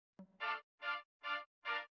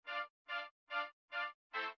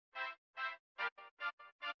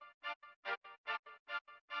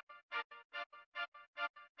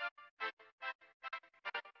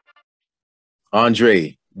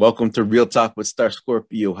Andre, welcome to Real Talk with Star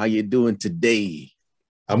Scorpio. How you doing today?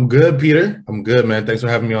 I'm good, Peter. I'm good, man. Thanks for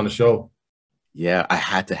having me on the show. Yeah, I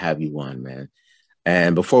had to have you on, man.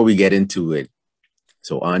 And before we get into it,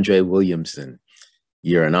 so Andre Williamson,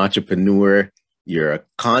 you're an entrepreneur, you're a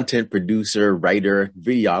content producer, writer,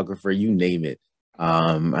 videographer, you name it.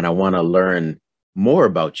 And I want to learn more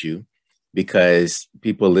about you because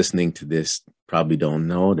people listening to this probably don't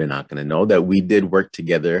know, they're not going to know that we did work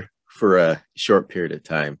together for a short period of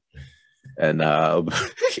time. And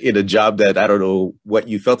in a job that I don't know what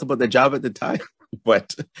you felt about the job at the time,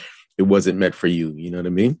 but it wasn't meant for you. You know what I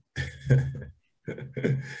mean?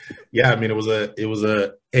 Yeah, I mean,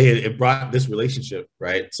 hey, it brought this relationship,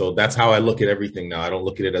 right? So that's how I look at everything now. I don't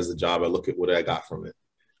look at it as a job. I look at what I got from it.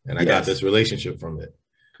 And I got Yes. this relationship from it.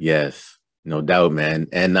 Yes, no doubt, man.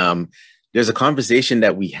 And there's a conversation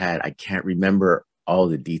that we had. I can't remember all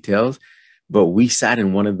the details, but we sat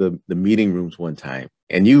in one of the meeting rooms one time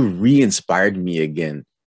and you re-inspired me again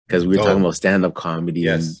because we were talking Oh, about stand-up comedy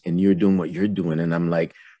yes. and you're doing what you're doing. And I'm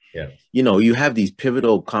like, Yeah. you have these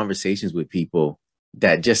pivotal conversations with people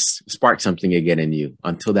that just spark something again in you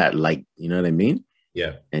until that light, you know what I mean?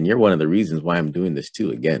 Yeah. And you're one of the reasons why I'm doing this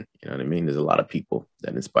too, again, you know what I mean? There's a lot of people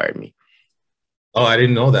that inspired me. Oh, I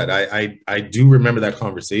didn't know that. I do remember that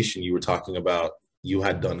conversation. You were talking about you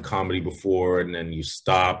had done comedy before and then you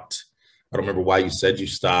stopped. I don't remember why you said you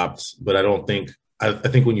stopped, but I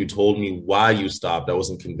think when you told me why you stopped, I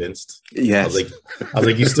wasn't convinced. I was Yes. like, I'm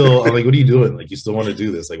like, what are you doing? Like, you still want to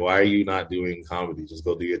do this? Like, why are you not doing comedy? Just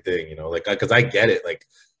go do your thing, like, because I get it. Like,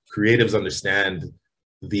 creatives understand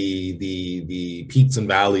the peaks and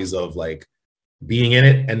valleys of like being in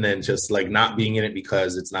it and then just like not being in it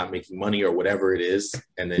because it's not making money or whatever it is.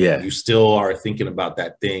 And then Yeah. you still are thinking about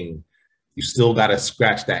that thing. You still got to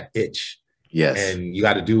scratch that itch Yes. and you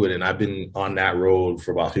got to do it. And I've been on that road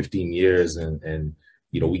for about 15 years and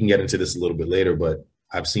we can get into this a little bit later, but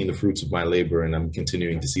I've seen the fruits of my labor and I'm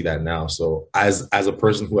continuing to see that now. So as a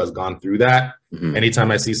person who has gone through that, anytime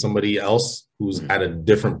I see somebody else who's at a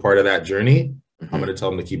different part of that journey, I'm going to tell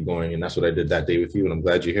them to keep going. And that's what I did that day with you. And I'm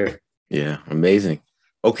glad you're here. Yeah. Amazing.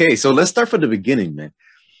 Okay. So let's start from the beginning, man.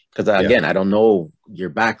 Because again, I don't know your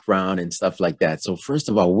background and stuff like that. So first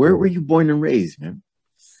of all, where were you born and raised, man?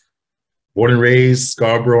 Born and raised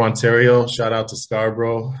Scarborough, Ontario. Shout out to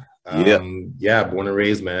Scarborough. Yeah. Yeah, born and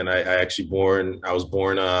raised, man. I was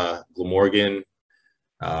born Glamorgan,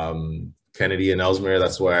 Kennedy and Ellesmere.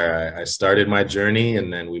 That's where I started my journey.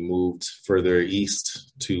 And then we moved further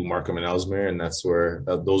east to Markham and Ellesmere. And that's where,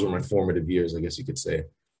 those were my formative years, I guess you could say.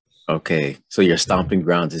 Okay. So your stomping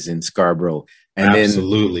grounds is in Scarborough. And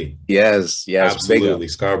Absolutely. then, yes, big up. Absolutely.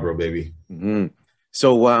 Scarborough, baby.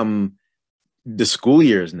 So, the school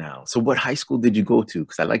years now. So what high school did you go to?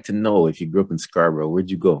 Because I like to know if you grew up in Scarborough,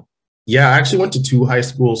 where'd you go? Yeah, I actually went to two high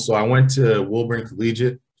schools. So I went to Wilburn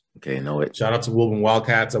Collegiate. Okay, I know it. Shout out to Wilburn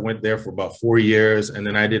Wildcats. I went there for about 4 years, and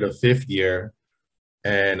then I did a fifth year,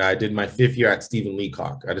 and I did my fifth year at Stephen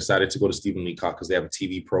Leacock. I decided to go to Stephen Leacock because they have a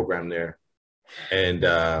TV program there, and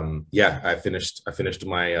yeah, I finished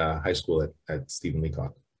my high school at Stephen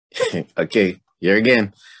Leacock. Okay, here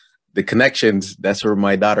again, the connections. That's where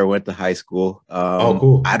my daughter went to high school. Oh,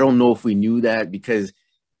 cool. I don't know if we knew that because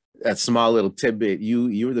that small little tidbit.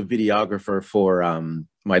 You were the videographer for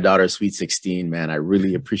my daughter's Sweet 16, man. I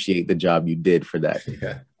really appreciate the job you did for that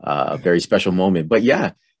very special moment. But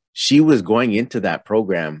yeah, she was going into that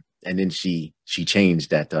program and then she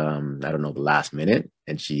changed at I don't know, the last minute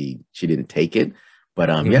and she didn't take it. But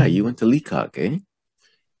yeah, you went to Leacock, eh?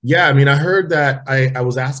 Yeah, I mean, I heard that I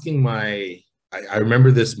was asking I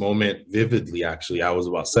remember this moment vividly, actually. I was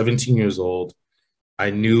about 17 years old. I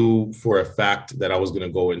knew for a fact that I was going to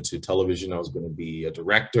go into television. I was going to be a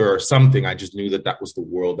director or something. I just knew that that was the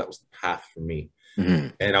world, that was the path for me.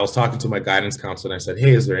 And I was talking to my guidance counselor and I said,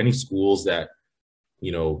 hey, is there any schools that,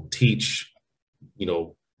 teach,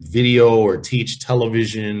 video or teach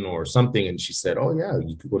television or something? And she said, oh yeah,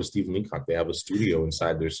 you could go to Stephen Leacock. They have a studio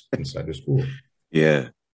inside their school. Yeah.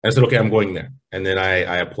 I said, okay, I'm going there. And then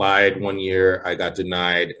I applied 1 year, I got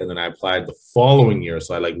denied. And then I applied the following year.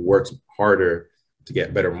 So I like worked harder to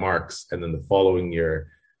get better marks. And then the following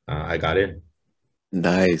year, I got in.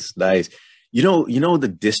 Nice, nice.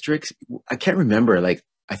 The districts, I can't remember. Like,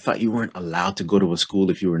 I thought you weren't allowed to go to a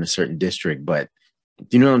school if you were in a certain district, but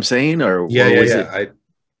do you know what I'm saying? Or Yeah, or yeah, was yeah. it,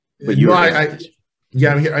 but you No, were in I,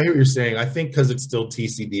 yeah, I hear what you're saying. I think because it's still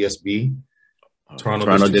TCDSB, Toronto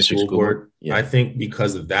Toronto District District School School Board? Board. Yeah. I think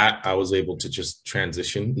because of that, I was able to just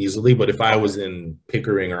transition easily. But if I was in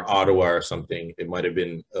Pickering or Ottawa or something, it might have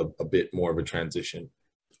been a bit more of a transition.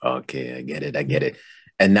 Okay, I get it. I get it.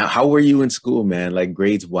 And now, how were you in school, man? Like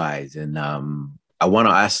grades wise, and I want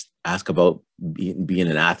to ask about being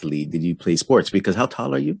an athlete. Did you play sports? Because how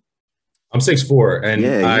tall are you? I'm 6'4", and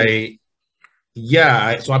Yeah,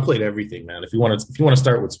 yeah, so I played everything, man. If you want to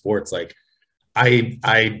start with sports, like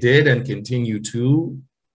I did and continue to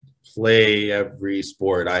play every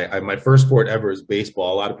sport. I my first sport ever is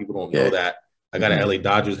baseball. A lot of people don't know yeah, that. I got an LA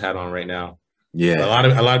Dodgers hat on right now. But yeah.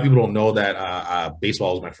 a lot of people don't know that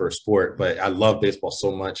baseball was my first sport. But I love baseball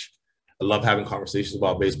so much. I love having conversations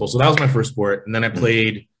about baseball. So that was my first sport, and then I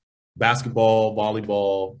played basketball,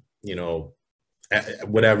 volleyball.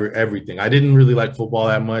 Whatever, everything. I didn't really like football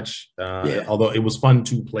that much, Yeah. although it was fun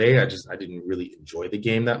to play. I didn't really enjoy the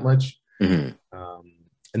game that much. Hmm.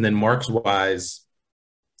 And then marks wise,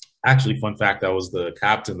 actually, fun fact, I was the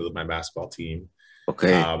captain of my basketball team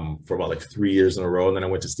Okay. for about like 3 years in a row. And then I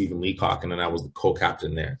went to Stephen Leacock, and then I was the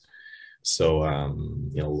co-captain there. So, a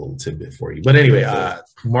little tidbit for you. But anyway,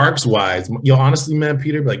 marks wise, honestly, man,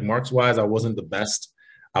 Peter, like marks wise, I wasn't the best.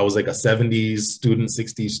 I was like a 70s student,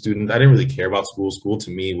 60s student. I didn't really care about school. School to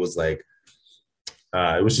me was like,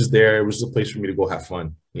 it was just there. It was just a place for me to go have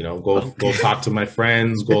fun, go talk to my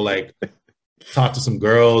friends, go like talk to some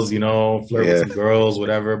girls, flirt with some girls,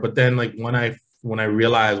 whatever. But then like when I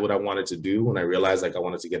realized what I wanted to do, when I realized like I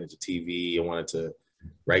wanted to get into TV, I wanted to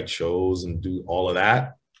write shows and do all of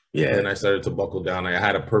that. Yeah. Then I started to buckle down. I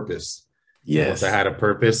had a purpose. Yes. Once I had a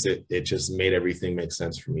purpose, it just made everything make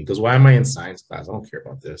sense for me. Because why am I in science class? I don't care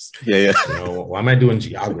about this. Yeah. Why am I doing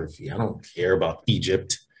geography? I don't care about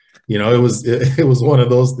Egypt. It was one of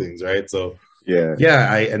those things, right? So yeah.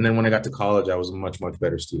 And then when I got to college, I was a much, much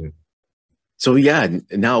better student. So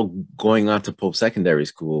now going on to post-secondary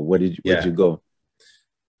school, where'd you go?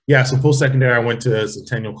 Yeah, so post-secondary, I went to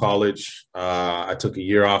Centennial College. I took a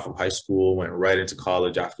year off of high school, went right into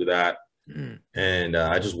college after that. And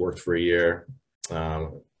I just worked for a year.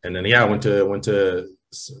 And then, I went to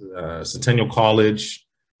Centennial College,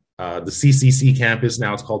 the CCC campus.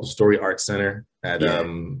 Now it's called the Story Arts Center at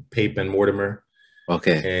Pape and Mortimer.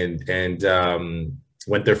 Okay. And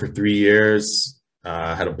went there for 3 years,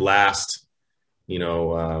 had a blast.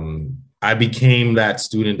 I became that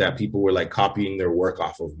student that people were like copying their work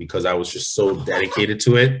off of because I was just so dedicated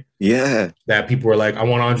to it. Yeah. That people were like, I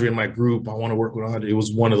want Andre in my group. I want to work with Andre. It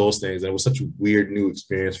was one of those things. And it was such a weird new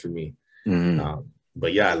experience for me.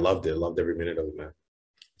 But yeah, I loved it. I loved every minute of it, man.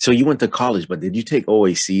 So you went to college, but did you take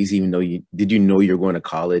OACs even though did you know you were going to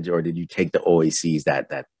college, or did you take the OACs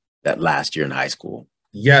that last year in high school?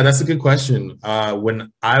 Yeah, that's a good question.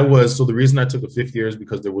 The reason I took a fifth year is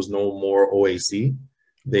because there was no more OAC.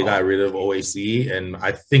 They got rid of OAC, and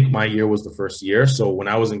I think my year was the first year. So when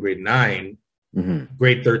I was in grade 9,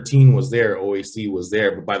 grade 13 was there, OAC was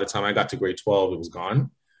there, but by the time I got to grade 12, it was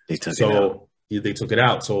gone. They took it out. They took it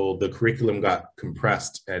out. So the curriculum got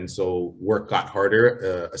compressed, and so work got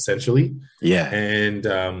harder, essentially. Yeah. And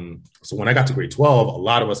so when I got to grade 12, a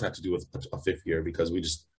lot of us had to do a fifth year because we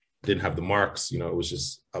just didn't have the marks. It was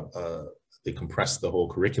just they compressed the whole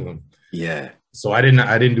curriculum. Yeah. So I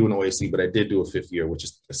didn't do an OAC, but I did do a fifth year, which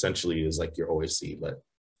is essentially like your OAC. But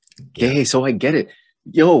yeah, so I get it.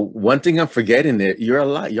 Yo, one thing I'm forgetting that you're a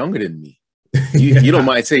lot younger than me. You don't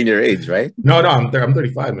mind saying your age, right? No, I'm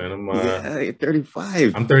 35, man. I'm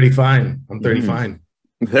 35. I'm 35. I'm 35.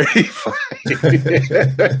 35.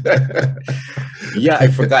 Yeah, I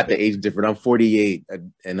forgot the age difference. I'm 48,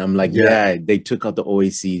 and I'm like, they took out the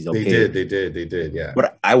OACs. Okay, they did. Yeah.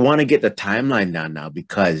 But I want to get the timeline down now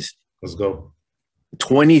because let's go.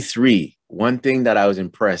 23. One thing that I was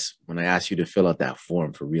impressed when I asked you to fill out that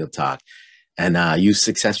form for Real Talk, and you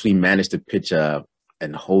successfully managed to pitch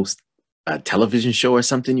and host a television show or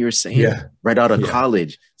something. You were saying right out of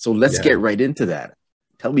college. So let's get right into that.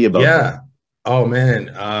 Tell me about that. Oh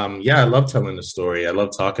man. I love telling the story. I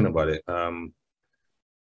love talking about it.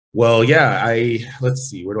 Let's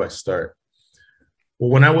see, where do I start? Well,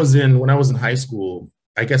 when I was in high school,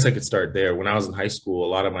 I guess I could start there. When I was in high school,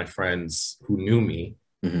 a lot of my friends who knew me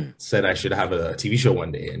said I should have a TV show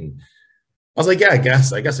one day. And I was like, yeah, I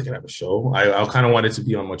guess I could have a show. I kind of wanted to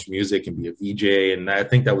be on Much Music and be a VJ. And I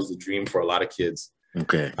think that was the dream for a lot of kids.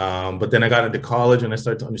 Okay. But then I got into college and I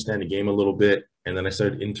started to understand the game a little bit. And then I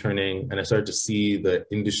started interning and I started to see the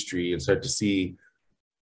industry and started to see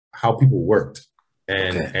how people worked.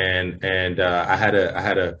 And I had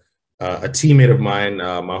a teammate of mine,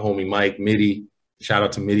 my homie Mike Mitty. Shout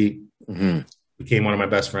out to Mitty. Became one of my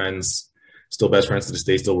best friends. Still best friends to this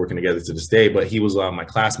day. Still working together to this day. But he was my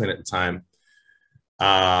classmate at the time.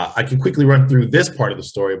 I can quickly run through this part of the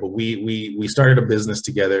story, but we started a business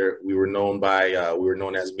together. We were known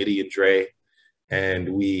as Mitty and Dre,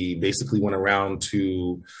 And we basically went around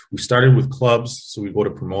we started with clubs. So we go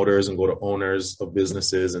to promoters and go to owners of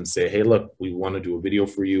businesses and say, hey, look, we want to do a video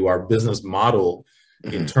for you. Our business model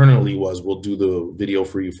internally was, we'll do the video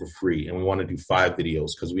for you for free. And we want to do 5 videos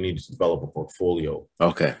because we need to develop a portfolio.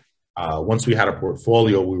 Okay. Once we had a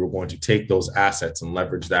portfolio, we were going to take those assets and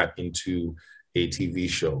leverage that into a TV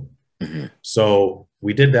show. So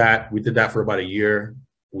we did that. We did that for about a year.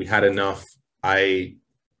 We had enough. I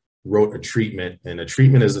wrote a treatment, and a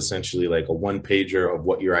treatment is essentially like a 1-pager of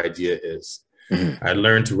what your idea is. I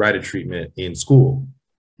learned to write a treatment in school.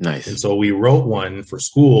 Nice. And so we wrote one for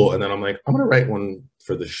school, and then I'm like, I'm going to write one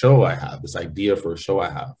for the show I have, this idea for a show I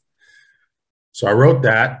have. So I wrote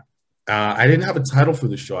that. I didn't have a title for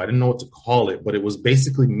the show. I didn't know what to call it, but it was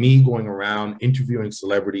basically me going around interviewing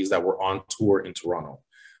celebrities that were on tour in Toronto.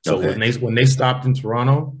 So when they stopped in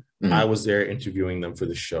Toronto, I was there interviewing them for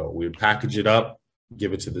the show. We would package it up,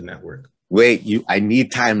 give it to the network. Wait, I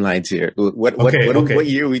need timelines here. What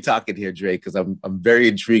year are we talking here, Dre? Because I'm very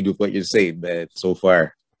intrigued with what you're saying, man, so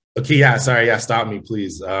far. Okay, yeah, sorry, yeah, stop me,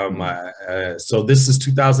 please. So this is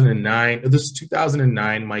 2009. This is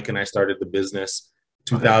 2009. Mike and I started the business.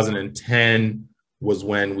 2010 was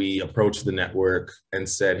when we approached the network and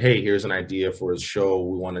said, hey, here's an idea for a show.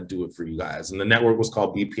 We want to do it for you guys. And the network was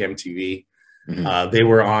called BPM TV. They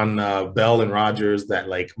were on Bell and Rogers, that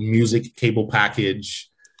like music cable package.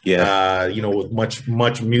 Yeah. With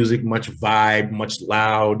much music, much vibe, much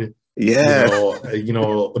loud. Yeah.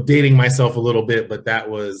 Dating myself a little bit, but that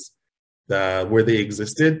was where they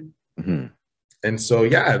existed. And so,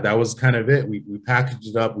 yeah, that was kind of it. We packaged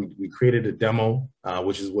it up. We created a demo,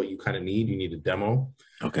 which is what you kind of need. You need a demo.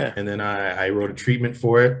 Okay. And then I wrote a treatment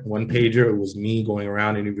for it. 1-pager. It was me going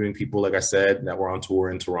around interviewing people, like I said, that were on tour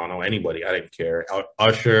in Toronto. Anybody. I didn't care.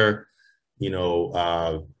 Usher,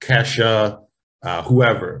 Kesha,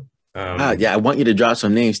 whoever. I want you to drop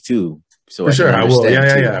some names too. So for sure, I will.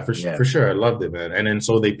 Yeah. For sure. I loved it, man. And then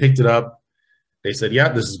so they picked it up. They said, yeah,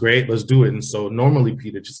 this is great. Let's do it. And so normally,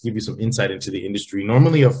 Peter, just to give you some insight into the industry,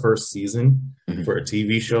 normally a first season for a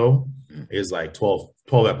TV show is like 12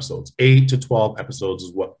 episodes. 8 to 12 episodes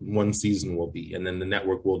is what one season will be. And then the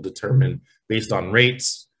network will determine based on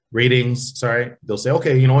ratings. They'll say,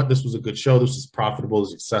 okay, you know what? This was a good show. This was profitable,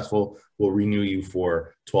 successful. We'll renew you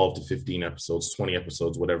for 12 to 15 episodes, 20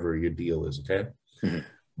 episodes, whatever your deal is. Okay.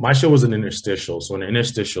 My show was an interstitial. So an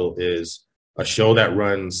interstitial is a show that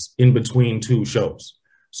runs in between 2 shows.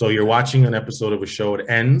 So you're watching an episode of a show, it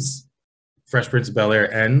ends, Fresh Prince of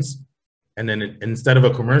Bel-Air ends, and then instead of a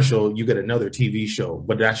commercial, you get another TV show,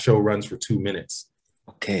 but that show runs for 2 minutes.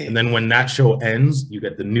 Okay. And then when that show ends, you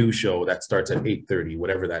get the new show that starts at 8:30,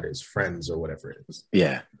 whatever that is, Friends or whatever it is.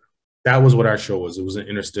 Yeah. That was what our show was. It was an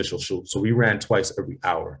interstitial show. So we ran twice every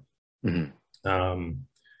hour.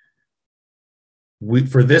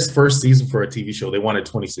 For this first season for a TV show, they wanted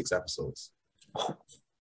 26 episodes.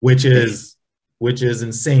 Which is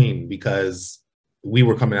insane because we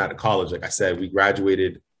were coming out of college. Like I said, we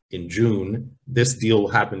graduated in June. This deal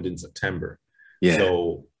happened in September. Yeah.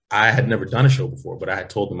 So I had never done a show before, but I had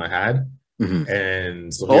told them I had.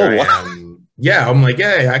 And so here I am. Yeah, I'm like,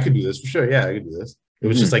 yeah, I could do this for sure. Yeah, I could do this. It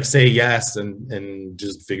was just like say yes and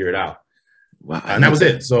just figure it out. Wow. And that was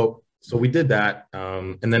it. So we did that.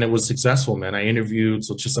 And then it was successful, man. I interviewed,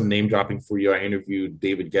 so just some name dropping for you. I interviewed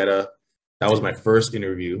David Guetta. That was my first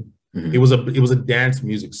interview. It was a dance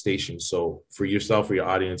music station. So for yourself, for your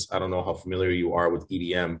audience, I don't know how familiar you are with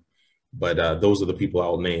EDM, but those are the people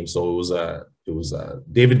I'll name. So it was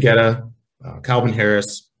David Guetta, Calvin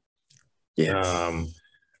Harris,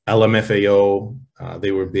 LMFAO.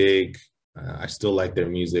 They were big. I still like their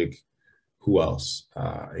music. Who else?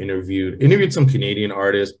 Interviewed some Canadian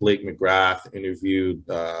artists, Blake McGrath. Interviewed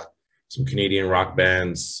some Canadian rock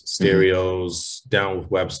bands, Stereos, Down with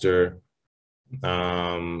Webster.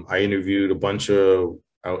 I interviewed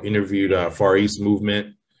Far East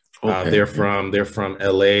Movement. They're from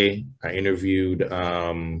LA. I interviewed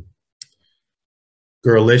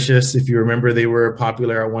Girlicious, if you remember, they were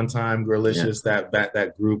popular at one time. Girlicious,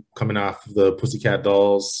 that group coming off the Pussycat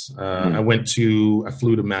Dolls. I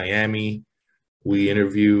flew to Miami. We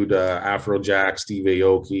interviewed Afrojack, Steve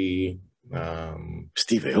Aoki.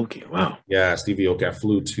 Steve Aoki, wow. Yeah, Steve Aoki. I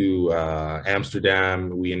flew to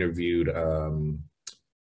Amsterdam. We interviewed Armin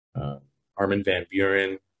van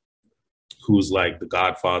Buuren, who's like the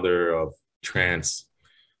godfather of trance.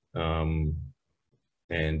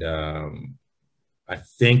 I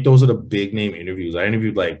think those are the big name interviews. I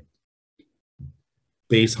interviewed like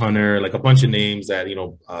Bass Hunter, like a bunch of names that,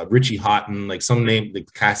 Richie Houghton, like some name, like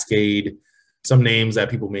Cascade, some names that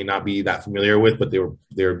people may not be that familiar with, but they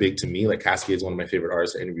were big to me. Like Cascade is one of my favorite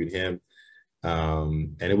artists. I interviewed him.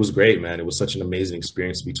 And it was great, man. It was such an amazing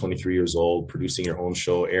experience to be 23 years old, producing your own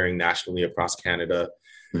show, airing nationally across Canada.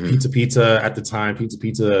 Pizza at the time,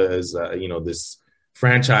 Pizza is, this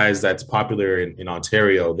franchise that's popular in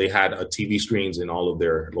Ontario. They had TV screens in all of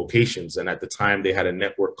their locations. And at the time they had a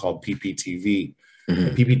network called PPTV.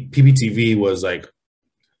 PPTV was like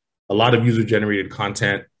a lot of user generated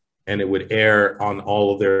content, and it would air on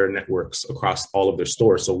all of their networks across all of their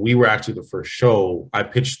stores. So we were actually the first show. I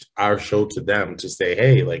pitched our show to them to say,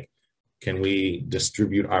 hey, like, can we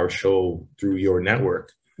distribute our show through your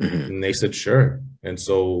network? And they said, sure. And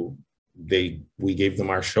so we gave them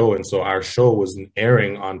our show. And so our show was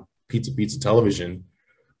airing on Pizza television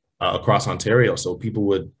across Ontario. So people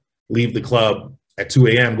would leave the club at 2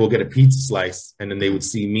 a.m., go get a pizza slice, and then they would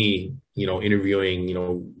see me, interviewing,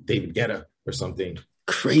 David Guetta or something.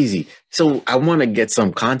 Crazy. So I want to get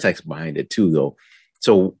some context behind it too, though.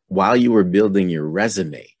 So while you were building your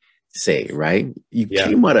resume, say, right, you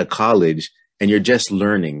came out of college and you're just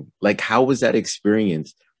learning. Like, how was that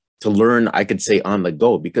experience to learn, I could say, on the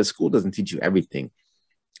go? Because school doesn't teach you everything.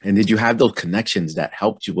 And did you have those connections that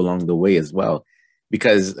helped you along the way as well?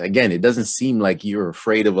 Because again, it doesn't seem like you're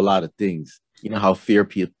afraid of a lot of things. You know how fear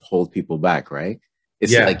holds people back, right?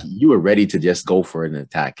 It's like you were ready to just go for it and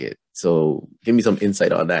attack it. So give me some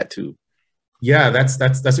insight on that too. Yeah, that's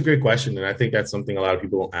a great question. And I think that's something a lot of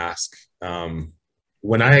people don't ask.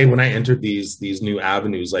 When I entered these new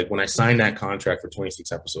avenues, like when I signed that contract for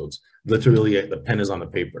 26 episodes, literally the pen is on the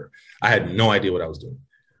paper. I had no idea what I was doing,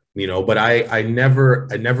 but I never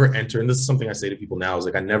enter, and this is something I say to people now, is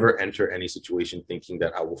like, I never enter any situation thinking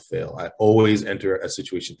that I will fail. I always enter a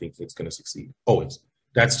situation thinking it's going to succeed. Always.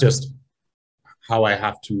 That's just how I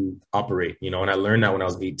have to operate, and I learned that when I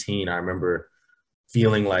was 18. I remember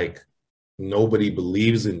feeling like nobody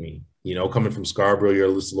believes in me, coming from Scarborough.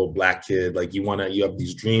 You're this little black kid, like you have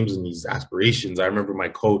these dreams and these aspirations. I remember my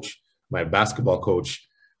coach, my basketball coach,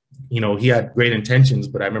 he had great intentions,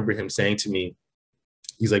 but I remember him saying to me,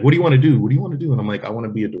 he's like, what do you want to do? What do you want to do? And I'm like, I want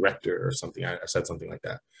to be a director or something. I said something like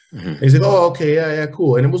that. And he's like, oh, okay, yeah,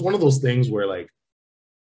 cool. And it was one of those things where, like,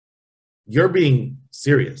 you're being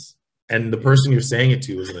serious, and the person you're saying it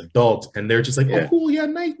to is an adult, and they're just like, oh, cool, yeah,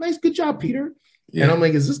 nice, good job, Peter. And I'm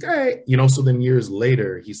like, is this guy, so then years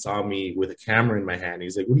later, he saw me with a camera in my hand.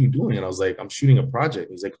 He's like, what are you doing? And I was like, I'm shooting a project.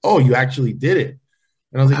 And he's like, oh, you actually did it.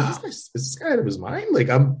 And I was like, is this guy out of his mind? Like,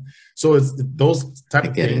 so it's those type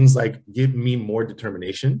of things like give me more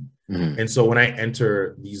determination. And so when I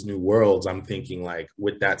enter these new worlds, I'm thinking, like,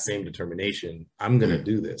 with that same determination, I'm going to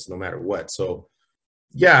do this no matter what. So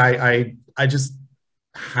yeah, I just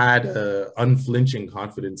had a unflinching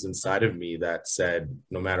confidence inside of me that said,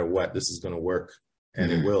 no matter what, this is going to work,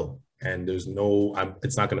 and it will. And there's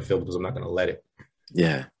it's not going to fail because I'm not going to let it.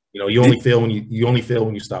 Yeah. You only fail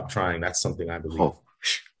when you stop trying. That's something I believe. Oh,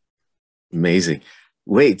 amazing.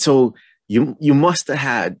 Wait, so you must have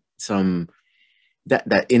had some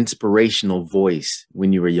that inspirational voice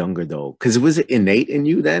when you were younger, though, because was it innate in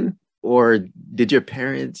you then, or did your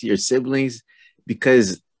parents, your siblings?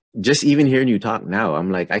 Because just even hearing you talk now,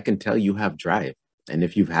 I'm like, I can tell you have drive. And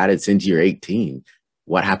if you've had it since you're 18,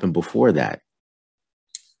 what happened before that?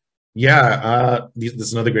 Yeah, this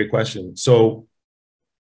is another great question. So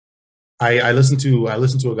I listened to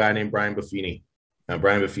a guy named Brian Buffini.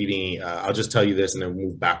 Brian Buffini, I'll just tell you this and then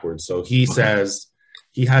move backwards. So he says,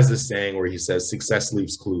 he has this saying where he says, success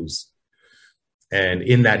leaves clues. And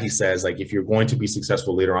in that, he says, like, if you're going to be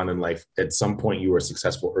successful later on in life, at some point you were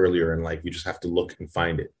successful earlier in life. You just have to look and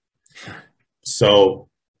find it. So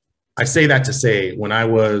I say that to say, when I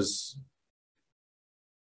was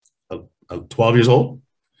 12 years old,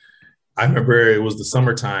 I remember it was the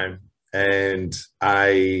summertime and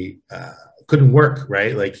I couldn't work,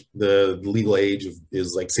 right? Like the legal age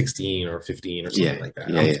is like 16 or 15 or something like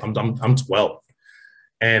that. I'm 12.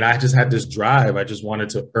 And I just had this drive. I just wanted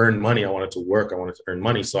to earn money. I wanted to work. I wanted to earn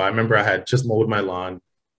money. So I remember I had just mowed my lawn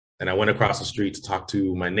and I went across the street to talk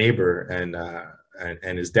to my neighbor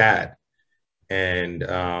and his dad. And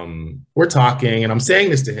we're talking and I'm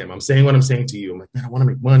saying this to him. I'm saying what I'm saying to you. I'm like, man, I want to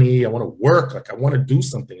make money. I want to work. Like, I want to do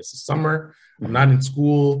something. It's the summer. I'm not in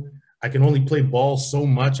school. I can only play ball so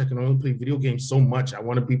much. I can only play video games so much. I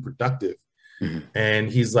want to be productive.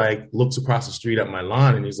 And he's like, looks across the street at my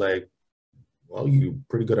lawn and he's like, well, you're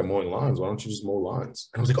pretty good at mowing lawns. Why don't you just mow lawns?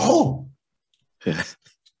 And I was like, oh,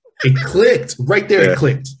 it clicked right there. It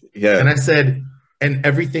clicked. Yeah. And I said, and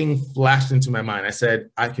everything flashed into my mind. I said,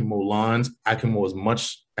 I can mow lawns. I can mow as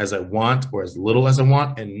much as I want or as little as I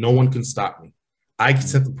want, and no one can stop me. I can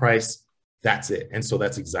set the price. That's it. And so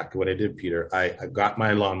that's exactly what I did, Peter. I got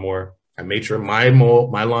my lawnmower. I made sure my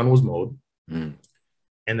lawn was mowed.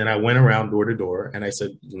 And then I went around door to door and I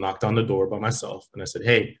said, knocked on the door by myself. And I said,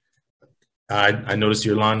 hey, I noticed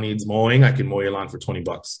your lawn needs mowing. I can mow your lawn for $20.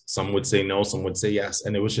 Some would say no, some would say yes.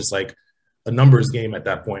 And it was just like a numbers game at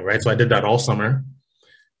that point, right? So I did that all summer.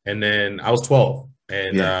 And then I was 12.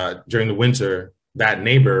 And during the winter, that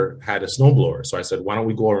neighbor had a snowblower. So I said, why don't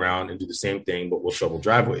we go around and do the same thing, but we'll shovel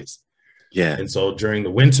driveways. Yeah. And so during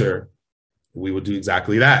the winter, we would do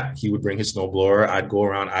exactly that. He would bring his snowblower. I'd go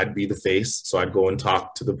around. I'd be the face. So I'd go and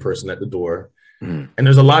talk to the person at the door. And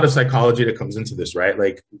there's a lot of psychology that comes into this, right?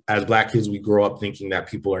 Like as Black kids, we grow up thinking that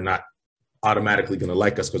people are not automatically going to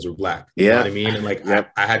like us because we're Black. You know what I mean? And like,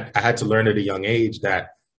 I had to learn at a young age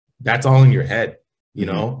that that's all in your head, you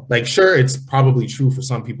know, like, sure, it's probably true for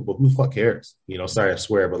some people, but who the fuck cares? You know, sorry, I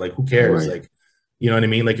swear, but like, who cares? Like, you know what I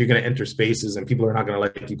mean? Like, you're going to enter spaces and people are not going to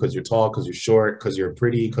like you because you're tall, because you're short, because you're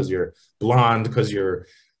pretty, because you're blonde, because you're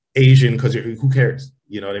Asian, because you're, who cares?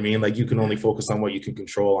 You know what I mean? Like, you can only focus on what you can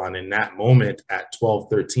control on. In that moment at 12,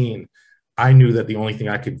 13, I knew that the only thing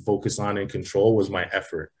I could focus on and control was my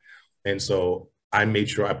effort. And so I made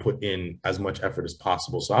sure I put in as much effort as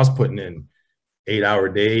possible. So I was putting in 8-hour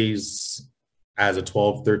days as a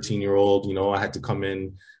 12, 13-year-old. You know, I had to come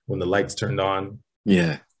in when the lights turned on.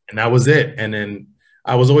 Yeah. And that was it. And then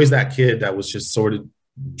I was always that kid that was just sort of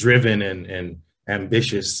driven and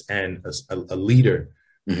ambitious and a leader.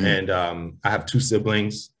 And I have 2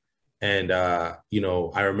 siblings, and you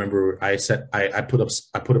know, I remember I put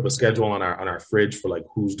up a schedule on our fridge for like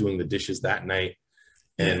who's doing the dishes that night,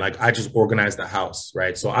 and like I just organized the house,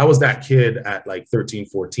 right? So I was that kid at like 13,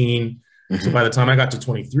 14. So by the time I got to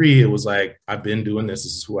 23, it was like, I've been doing this.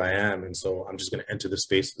 This is who I am, and so I'm just going to enter the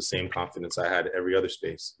space with the same confidence I had every other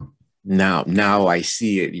space. Now I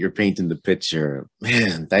see it. You're painting the picture,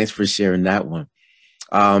 man. Thanks for sharing that one.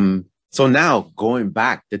 So now going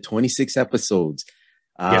back to 26 episodes,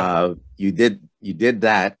 you did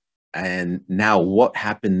that. And now what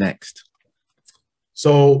happened next?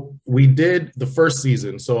 So we did the first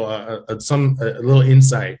season. So a little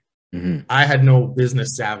insight. I had no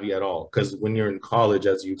business savvy at all. Because when you're in college,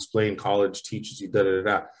 as you explained, college teaches you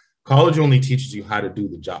College only teaches you how to do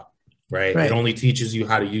the job, right? It only teaches you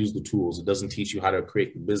how to use the tools. It doesn't teach you how to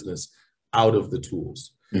create the business out of the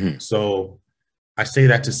tools. So I say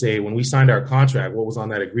that to say, when we signed our contract, what was on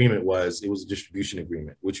that agreement it was a distribution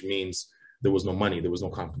agreement, which means there was no money, there was no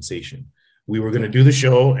compensation. We were going to do the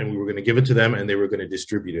show and we were going to give it to them and they were going to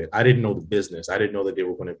distribute it. I didn't know the business. I didn't know that they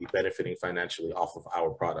were going to be benefiting financially off of our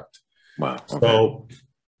product. Wow. Okay. So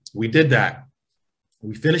we did that.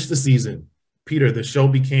 We finished the season. Peter, the show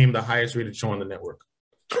became the highest rated show on the network.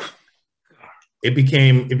 It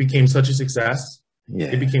became such a success.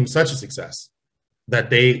 It became such a success that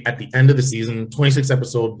they, at the end of the season, 26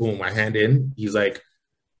 episode, boom, I hand in. He's like,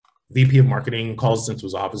 VP of marketing calls us into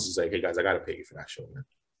his office. He's like, hey guys, I got to pay you for that show, man.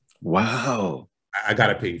 Wow. I got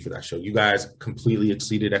to pay you for that show. You guys completely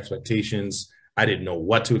exceeded expectations. I didn't know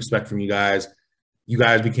what to expect from you guys. You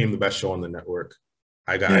guys became the best show on the network.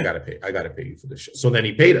 I got to pay you for this show. So then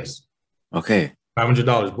he paid us. Okay.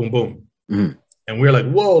 $500, boom, boom. And we're like,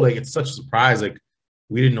 whoa, like, it's such a surprise. Like,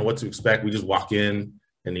 we didn't know what to expect. We just walk in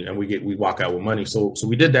and we walk out with money. So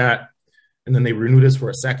we did that. And then they renewed us for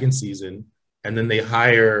a second season. And then they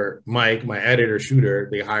hire Mike, my editor shooter.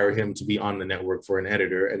 They hire him to be on the network for an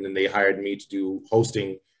editor. And then they hired me to do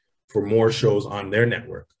hosting for more shows on their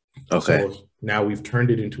network. Okay. So now we've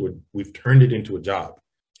turned it into a job,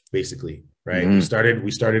 basically, right? We started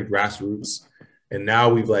grassroots, and now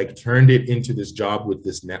we've like turned it into this job with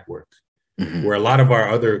this network. Where a lot of our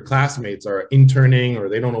other classmates are interning or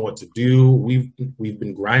they don't know what to do. We've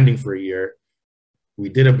been grinding for a year. We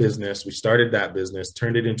did a business. We started that business,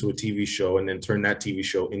 turned it into a TV show, and then turned that TV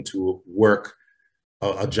show into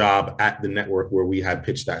a job at the network where we had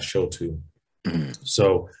pitched that show to.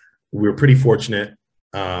 So we're pretty fortunate.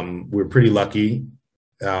 We're pretty lucky,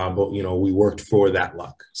 but you know, we worked for that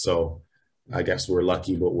luck. So I guess we're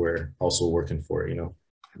lucky, but we're also working for it, you know?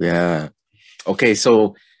 Yeah. Okay.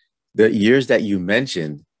 So the years that you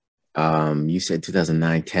mentioned, you said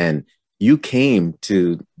 2009, 10, you came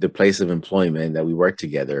to the place of employment that we worked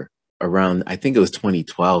together around, I think it was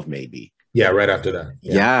 2012, maybe. Yeah, right after that.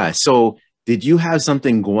 Yeah. So did you have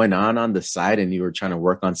something going on the side and you were trying to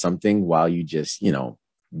work on something while you just, you know,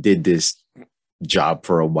 did this job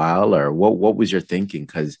for a while, or what was your thinking?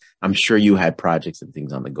 Because I'm sure you had projects and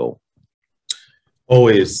things on the go.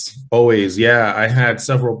 Always. Yeah, I had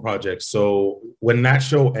several projects. So when that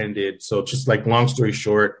show ended, so just like long story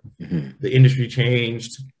short, the industry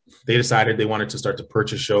changed. They decided they wanted to start to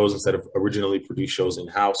purchase shows instead of originally produce shows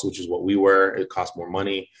in-house, which is what we were. It cost more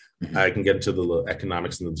money. I can get into the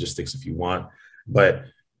economics and logistics if you want, but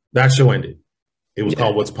that show ended. It was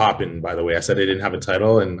called What's Poppin', by the way. I said I didn't have a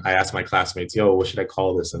title, and I asked my classmates, yo, what should I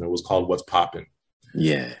call this? And it was called What's Poppin'.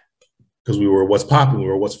 Yeah. Because we were what's poppin', we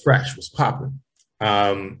were what's fresh, what's poppin'.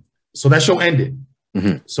 So that show ended.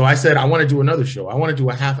 So I said, I want to do another show. I want to do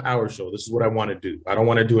a half-hour show. This is what I want to do. I don't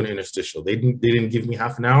want to do an interstitial. They didn't give me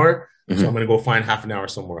half an hour, so I'm going to go find half an hour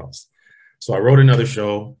somewhere else. So I wrote another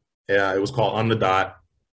show. It was called On the Dot.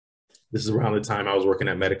 This is around the time I was working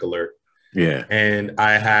at Medic Alert. Yeah. And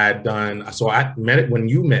I had done, so I met it when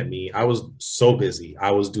you met me. I was so busy.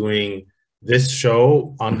 I was doing this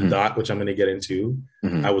show On the Dot, which I'm going to get into.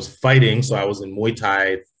 I was fighting. So I was in Muay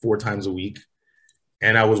Thai 4 times a week.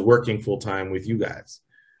 And I was working full time with you guys.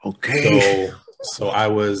 Okay. So I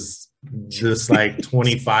was just like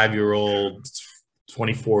 25-year-old,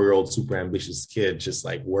 24-year-old super ambitious kid, just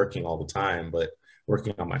like working all the time, but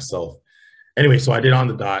working on myself. Anyway, so I did On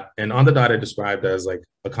the Dot, and On the Dot I described as like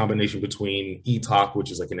a combination between E-Talk, which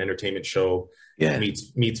is like an entertainment show,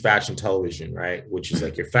 meets fashion television, right? Which is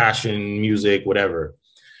like your fashion, music, whatever.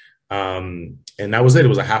 And that was it. It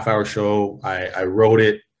was a half-hour show. I wrote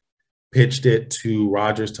it, pitched it to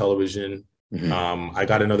Rogers Television. I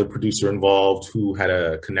got another producer involved who had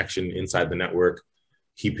a connection inside the network.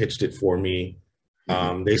 He pitched it for me.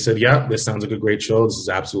 They said, yeah, this sounds like a great show. This is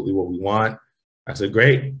absolutely what we want. I said,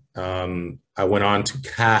 great. I went on to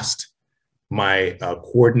cast my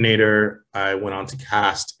coordinator. I went on to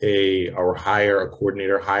cast or hire a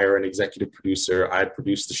coordinator, hire an executive producer. I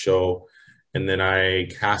produced the show, and then I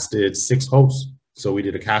casted 6 hosts. So we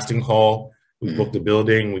did a casting call. We booked the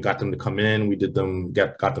building. We got them to come in. We did them,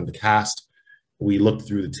 got them to cast. We looked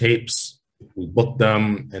through the tapes. We booked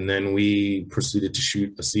them, and then we proceeded to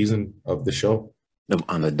shoot a season of the show.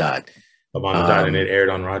 On the Dot. On the Dot, and it aired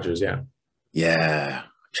on Rogers. Yeah. Yeah. I'm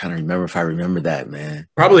trying to remember if I remember that, man.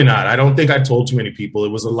 Probably not. I don't think I told too many people.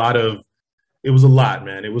 It was a lot,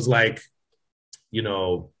 man. It was like, you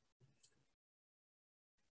know,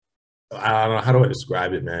 I don't know, how do I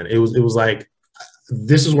describe it, man? It was like,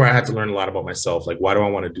 this is where I had to learn a lot about myself. Like, why do I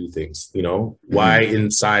want to do things? You know, why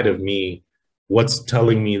inside of me, what's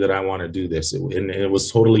telling me that I want to do this? And it was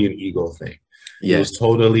totally an ego thing. It was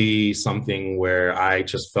totally something where I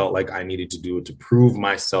just felt like I needed to do it to prove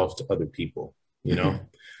myself to other people, you know?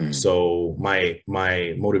 So my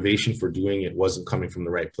motivation for doing it wasn't coming from the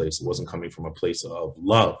right place. It wasn't coming from a place of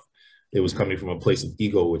love. It was coming from a place of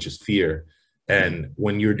ego, which is fear. And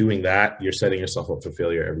when you're doing that, you're setting yourself up for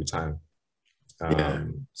failure every time.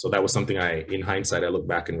 So that was something in hindsight, I look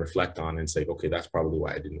back and reflect on and say, okay, that's probably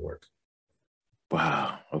why it didn't work.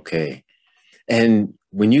 Wow. Okay. And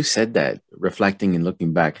when you said that, reflecting and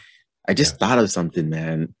looking back, I just thought of something,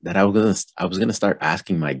 man, that I was gonna start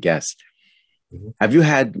asking my guests. Have you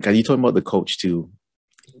had? Because you told me about the coach too,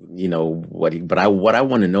 you know what? What I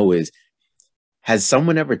want to know is, has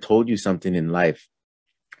someone ever told you something in life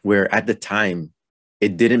where at the time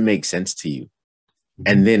it didn't make sense to you,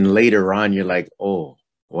 and then later on you're like, oh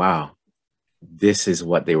wow, this is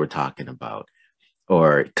what they were talking about,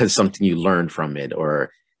 or because something you learned from it,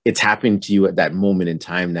 or it's happening to you at that moment in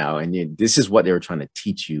time now, and this is what they were trying to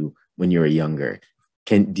teach you when you were younger.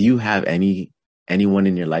 Do you have anyone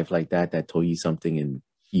in your life like that told you something and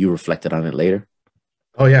you reflected on it later?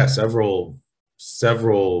 Oh yeah, several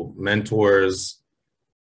mentors.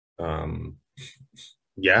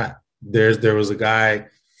 Yeah, there was a guy,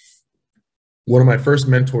 one of my first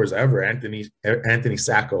mentors ever, Anthony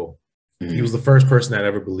Sacco. He was the first person that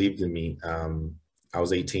ever believed in me. I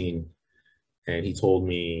was 18. And he told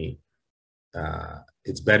me,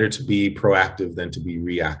 it's better to be proactive than to be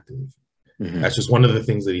reactive. That's just one of the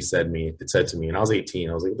things that he said to me. And I was 18.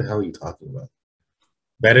 I was like, what the hell are you talking about?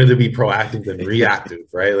 Better to be proactive than reactive,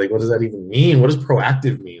 right? Like, what does that even mean? What does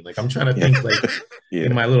proactive mean? Like, I'm trying to think like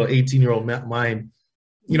in my little 18-year-old mind,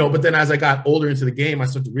 you know, but then as I got older into the game, I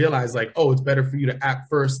started to realize like, oh, it's better for you to act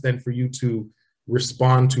first than for you to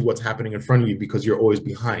respond to what's happening in front of you because you're always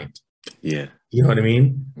behind. Yeah. You know what I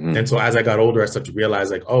mean? And so as I got older, I started to realize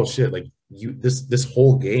like, oh shit, like this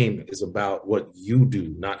whole game is about what you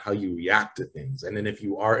do, not how you react to things. And then if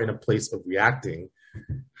you are in a place of reacting,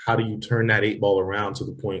 how do you turn that 8 ball around to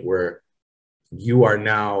the point where you are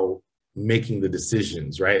now making the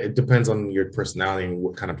decisions, right? It depends on your personality and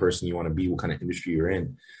what kind of person you want to be, what kind of industry you're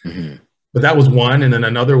in. But that was one. And then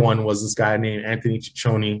another one was this guy named Anthony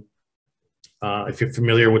Ciccione. If you're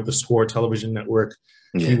familiar with the Score television network,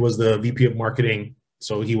 he was the VP of marketing.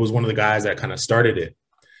 So he was one of the guys that kind of started it.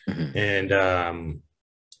 And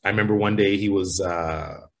I remember one day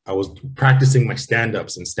I was practicing my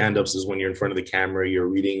stand-ups, and stand-ups is when you're in front of the camera, you're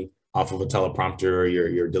reading off of a teleprompter,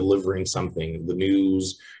 you're delivering something, the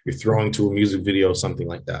news, you're throwing to a music video, something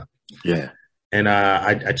like that. Yeah. And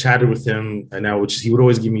I chatted with him, and he would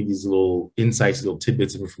always give me these little insights, little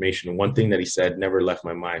tidbits of information. And one thing that he said never left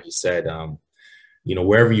my mind. He said,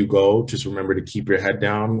 wherever you go, just remember to keep your head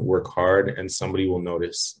down, work hard, and somebody will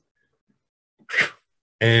notice.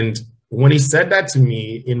 And when he said that to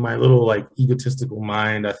me, in my little like egotistical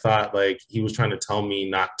mind, I thought like he was trying to tell me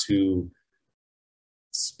not to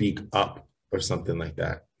speak up or something like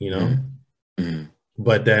that, Mm-hmm.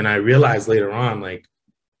 But then I realized later on, like,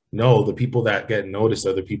 no, the people that get noticed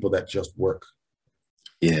are the people that just work.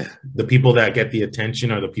 Yeah. The people that get the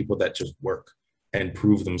attention are the people that just work and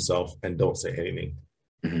prove themselves and don't say anything.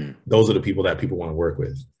 Mm-hmm. Those are the people that people want to work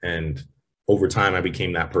with. And over time, I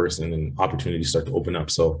became that person, and opportunities start to open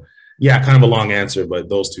up. So yeah, kind of a long answer, but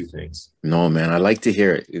those two things. No, man, I like to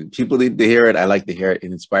hear it. People need to hear it. I like to hear it.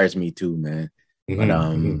 It inspires me too, man.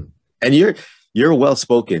 Mm-hmm. But and you're well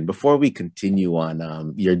spoken. Before we continue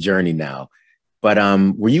on your journey now, but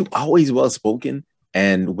were you always well spoken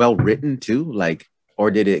and well written too? Like, or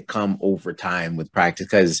did it come over time with practice?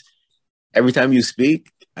 Because every time you speak,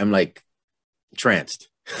 I'm like tranced.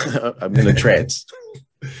 I'm in a trance.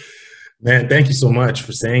 Man, thank you so much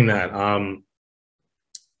for saying that.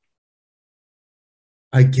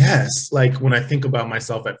 I guess like when I think about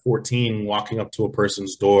myself at 14, walking up to a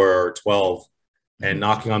person's door, or 12, and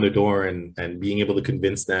knocking on their door and being able to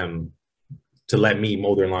convince them to let me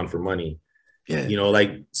mow their lawn for money. Yeah.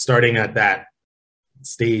 Like starting at that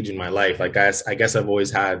stage in my life, like I guess I've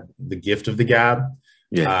always had the gift of the gab.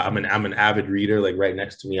 Yeah. I'm an avid reader. Like right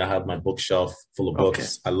next to me, I have my bookshelf full of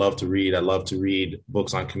books. Okay. I love to read. I love to read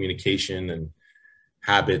books on communication and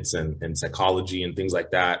habits and psychology and things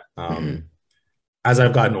like that. As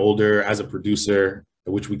I've gotten older as a producer,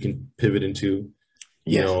 which we can pivot into,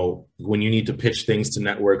 when you need to pitch things to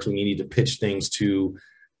networks, when you need to pitch things to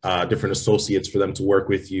different associates for them to work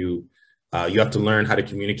with you, you have to learn how to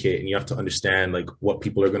communicate, and you have to understand like what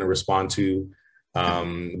people are going to respond to.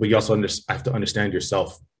 But you also have to understand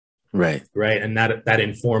yourself. Right. And that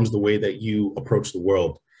informs the way that you approach the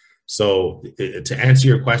world. So to answer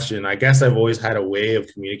your question, I guess I've always had a way of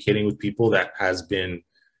communicating with people that has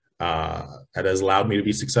allowed me to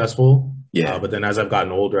be successful. Yeah. But then as I've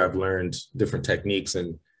gotten older, I've learned different techniques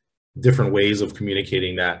and different ways of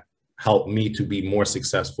communicating that help me to be more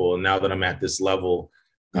successful. And now that I'm at this level,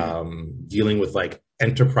 dealing with like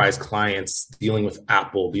enterprise clients, dealing with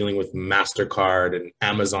Apple, dealing with MasterCard and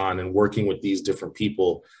Amazon, and working with these different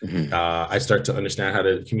people, I start to understand how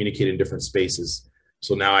to communicate in different spaces.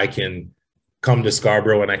 So now I can come to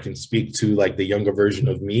Scarborough and I can speak to like the younger version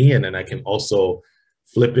of me. And then I can also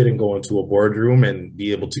flip it and go into a boardroom and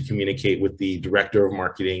be able to communicate with the director of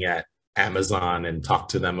marketing at Amazon and talk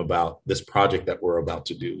to them about this project that we're about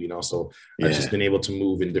to do, so I've just been able to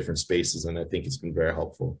move in different spaces, and I think it's been very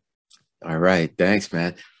helpful. All right. Thanks,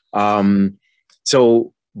 man.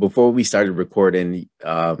 So before we started recording,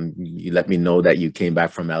 you let me know that you came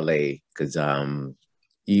back from LA because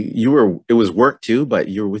it was work too, but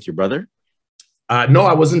you were with your brother? No,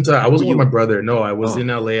 I wasn't with my brother. No, I was in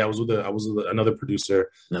LA. I was with another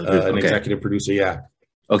producer, an executive producer. Yeah.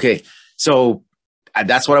 Okay. So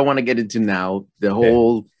that's what I want to get into now. The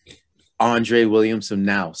whole Andre Williamson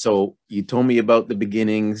now. So you told me about the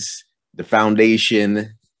beginnings, the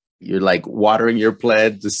foundation. You're like watering your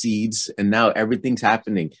plant, the seeds, and now everything's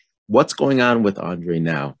happening. What's going on with Andre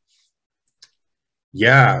now?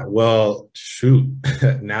 Yeah, well, shoot.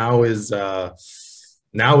 Now is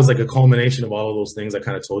like a culmination of all of those things I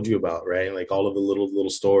kind of told you about, right? Like all of the little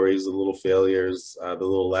stories, the little failures, the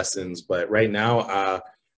little lessons. But right now,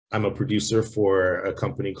 I'm a producer for a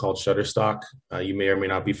company called Shutterstock. You may or may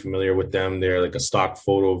not be familiar with them. They're like a stock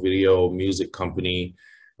photo, video, music company.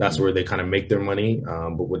 That's where they kind of make their money.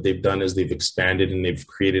 But what they've done is they've expanded and they've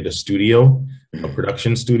created a studio, a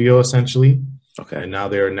production studio, essentially. Okay. And now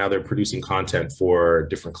they're producing content for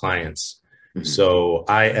different clients. Mm-hmm. So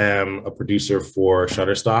I am a producer for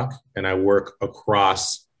Shutterstock, and I work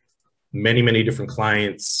across many, many different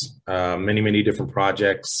clients, many, many different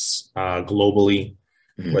projects globally.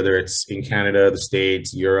 Mm-hmm. Whether it's in Canada, the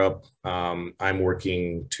States, Europe, I'm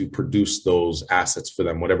working to produce those assets for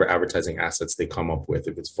them, whatever advertising assets they come up with.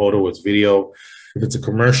 If it's photo, it's video. If it's a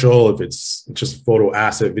commercial, if it's just photo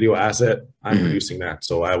asset, video asset, I'm producing that.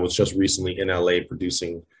 So I was just recently in LA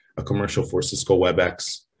producing a commercial for Cisco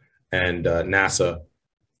WebEx and NASA.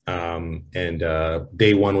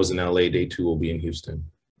 Day one was in LA, day two will be in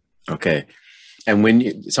Houston. Okay. And when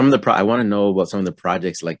I want to know about some of the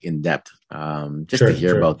projects like in depth, just to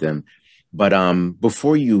hear about them. But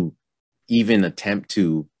before you even attempt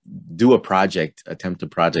a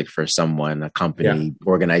project for someone, a company,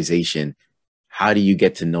 organization, how do you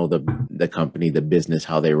get to know the company, the business,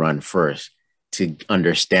 how they run first? to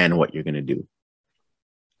understand what you're going to do?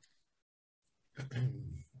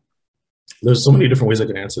 There's so many different ways I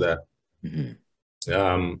can answer that.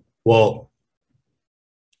 Well,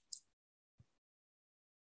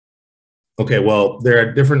 okay. Well, there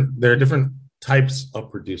are different types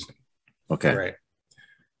of producing. Okay. Right.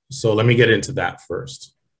 So let me get into that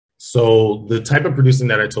first. So the type of producing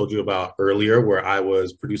that I told you about earlier, where I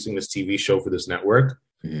was producing this TV show for this network,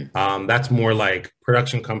 that's more like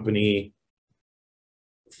production company,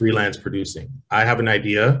 freelance producing. I have an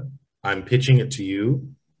idea, I'm pitching it to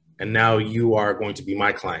you, and now you are going to be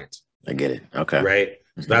my client. I get it. Okay. Right.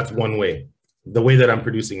 So that's one way. The way that I'm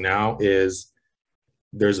producing now is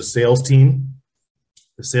there's a sales team.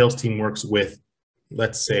 The sales team works with,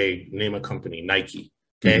 let's say, name a company, Nike.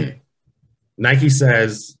 Okay. Nike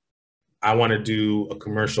says, I want to do a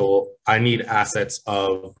commercial. I need assets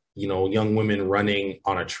of, young women running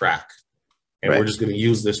on a track. And we're just going to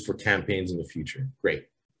use this for campaigns in the future. Great.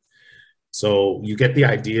 So you get the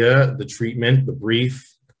idea, the treatment, the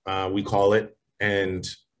brief, we call it. And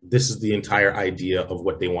this is the entire idea of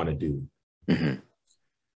what they want to do.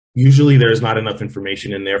 Usually there's not enough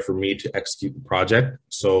information in there for me to execute the project.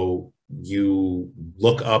 So you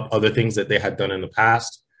look up other things that they had done in the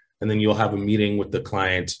past, and then you'll have a meeting with the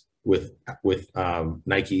client with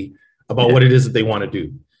Nike about what it is that they want to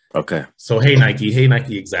do. Okay. So, hey,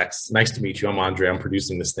 Nike execs, nice to meet you. I'm Andre. I'm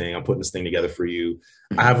producing this thing. I'm putting this thing together for you.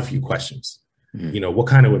 I have a few questions. What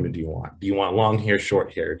kind of women do you want? Do you want long hair,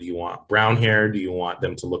 short hair? Do you want brown hair? Do you want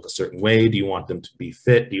them to look a certain way? Do you want them to be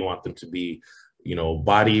fit? Do you want them to be,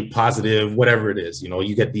 body positive, whatever it is?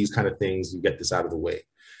 You get these kind of things, you get this out of the way.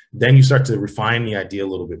 Then you start to refine the idea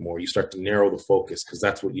a little bit more. You start to narrow the focus, because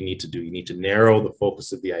that's what you need to do. You need to narrow the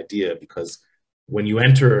focus of the idea, because when you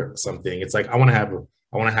enter something, it's like, I want to have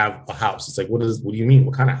a house. It's like, what do you mean?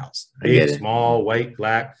 What kind of house? Big, small, white,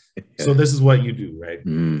 black. So this is what you do, right?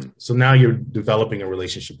 So now you're developing a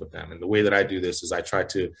relationship with them. And the way that I do this is I try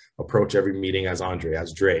to approach every meeting as Andre,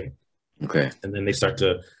 as Dre. Okay. And then they start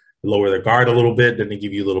to lower their guard a little bit. Then they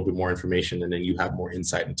give you a little bit more information, and then you have more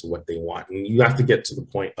insight into what they want. And you have to get to the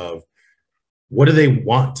point of, what do they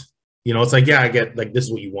want? It's like, yeah, I get like, this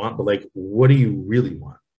is what you want, but like, what do you really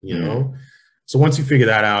want? So once you figure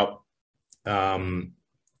that out,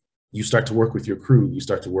 you start to work with your crew. You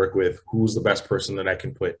start to work with, who's the best person that I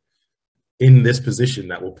can put in this position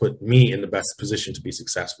that will put me in the best position to be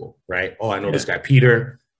successful, right? Oh, I know this guy,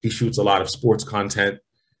 Peter, he shoots a lot of sports content.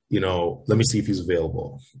 Let me see if he's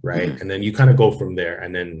available, right? And then you kind of go from there.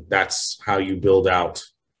 And then that's how you build out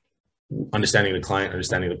understanding the client,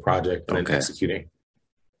 understanding the project, and then executing.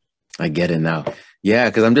 I get it now. Yeah,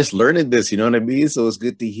 because I'm just learning this, you know what I mean? So it's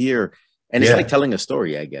good to hear. And it's like telling a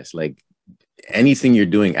story, I guess. Like anything you're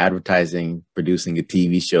doing, advertising, producing a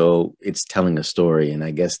TV show, it's telling a story. And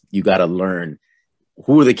I guess you got to learn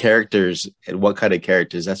who are the characters and what kind of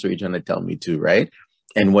characters. That's what you're trying to tell me too, right?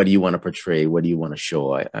 And what do you want to portray? What do you want to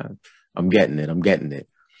show? I'm getting it. I'm getting it.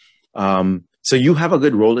 So you have a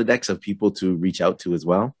good Rolodex of people to reach out to as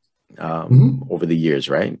well over the years,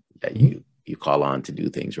 right? That you call on to do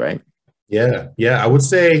things, right? Yeah. I would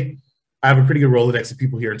say I have a pretty good Rolodex of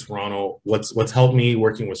people here in Toronto. What's helped me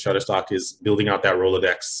working with Shutterstock is building out that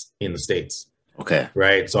Rolodex in the States. Okay.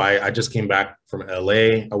 Right. So I just came back from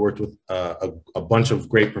LA. I worked with a bunch of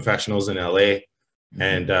great professionals in LA.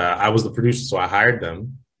 And I was the producer, so I hired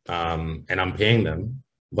them, and I'm paying them.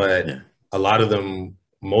 But a lot of them,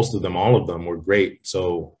 most of them, all of them were great.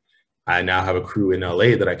 So I now have a crew in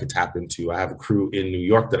LA that I can tap into. I have a crew in New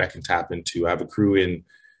York that I can tap into. I have a crew in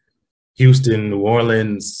Houston, New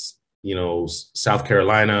Orleans, South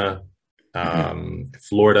Carolina,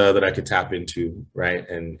 Florida that I could tap into, right?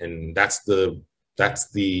 And that's the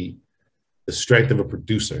strength of a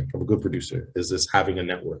producer, of a good producer, is this having a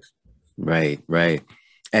network. Right.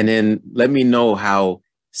 And then let me know how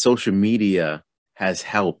social media has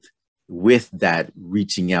helped with that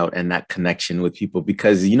reaching out and that connection with people,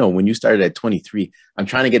 because, when you started at 23, I'm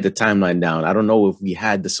trying to get the timeline down. I don't know if we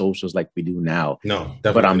had the socials like we do now. No,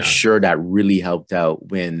 but I'm sure that really helped out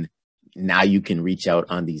when now you can reach out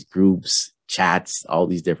on these groups, chats, all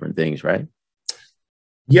these different things, right?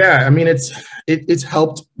 Yeah. I mean, it's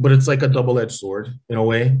helped, but it's like a double-edged sword in a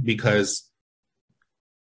way, because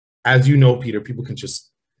as you know, Peter, people can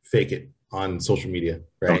just fake it on social media,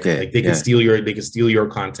 right? Okay. Like they can steal your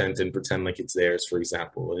content and pretend like it's theirs, for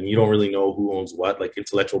example, and you don't really know who owns what. Like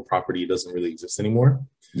intellectual property doesn't really exist anymore.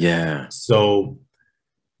 Yeah. So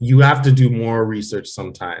you have to do more research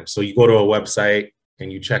sometimes. So you go to a website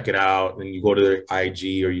and you check it out, and you go to their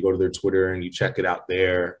IG or you go to their Twitter and you check it out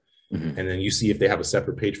there. And then you see if they have a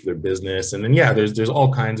separate page for their business. And then, there's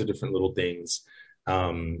all kinds of different little things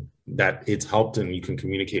that it's helped, and you can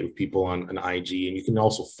communicate with people on an IG, and you can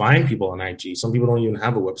also find people on IG. Some people don't even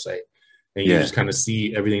have a website, and you just kind of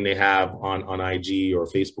see everything they have on IG or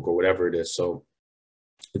Facebook or whatever it is. So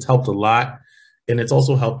it's helped a lot. And it's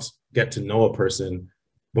also helped get to know a person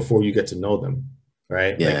before you get to know them,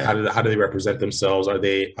 right? Like how do they represent themselves? Are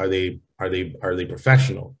they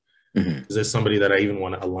professional? Is this somebody that I even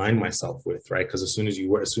want to align myself with, right? Because as soon as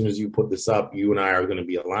you put this up, you and I are going to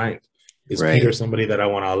be aligned. Is Peter somebody that I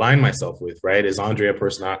want to align myself with, right? Is Andre a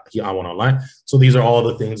person I want to align? So these are all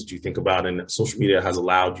the things that you think about, and social media has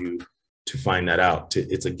allowed you to find that out.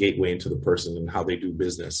 It's a gateway into the person and how they do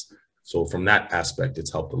business. So from that aspect,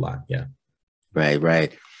 it's helped a lot. Yeah.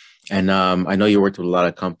 Right. And I know you worked with a lot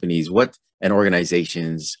of companies and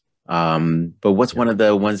organizations, but what's one of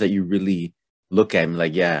the ones that you really look at and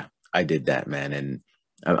like, yeah, I did that, man. And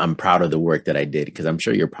I'm proud of the work that I did, because I'm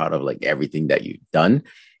sure you're proud of like everything that you've done.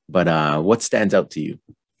 But what stands out to you?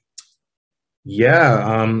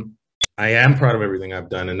 Yeah, I am proud of everything I've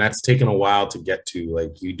done. And that's taken a while to get to.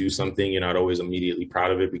 Like, you do something, you're not always immediately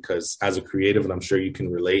proud of it, because as a creative, and I'm sure you can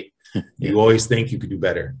relate, you always think you could do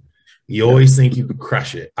better. You always think you could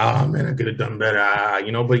crush it. Oh man, I could have done better.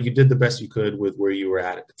 But you did the best you could with where you were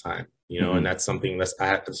at the time, and that's something that's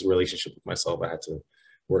a relationship with myself I had to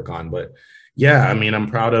work on. But yeah, I mean, I'm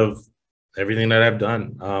proud of everything that I've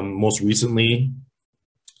done. Most recently,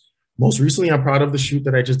 I'm proud of the shoot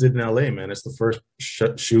that I just did in LA, man. It's the first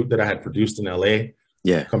shoot that I had produced in LA.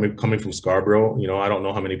 Yeah. Coming from Scarborough, I don't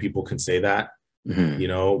know how many people can say that.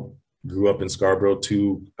 Grew up in Scarborough,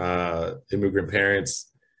 two immigrant parents.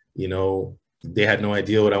 They had no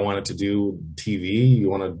idea what I wanted to do. TV, you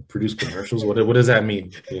want to produce commercials? What does that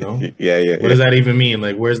mean? What does that even mean?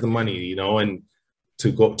 Like, where's the money? And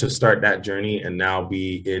to start that journey and now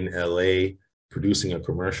be in LA producing a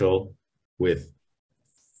commercial with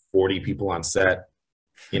 40 people on set,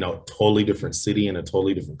 totally different city in a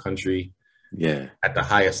totally different country. Yeah. At the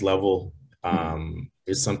highest level,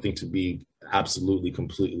 is something to be absolutely,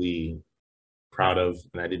 completely proud of.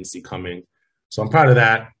 And I didn't see coming. So I'm proud of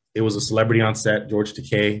that. It was a celebrity on set, George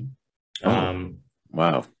Takei.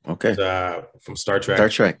 Wow. Okay. From Star Trek. Star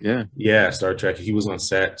Trek. Yeah. Yeah. Star Trek. He was on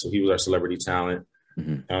set. So he was our celebrity talent.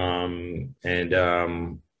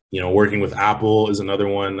 Working with Apple is another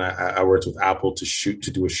one. I worked with Apple to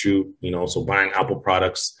do a shoot, so buying Apple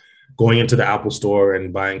products, going into the Apple store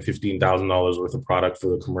and buying $15,000 worth of product for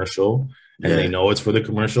the commercial. And they know it's for the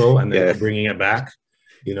commercial, and then bringing it back,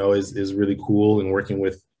 is really cool. And working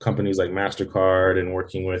with companies like MasterCard, and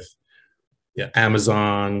working with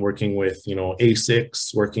Amazon, working with,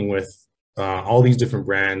 ASICS, working with all these different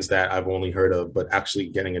brands that I've only heard of, but actually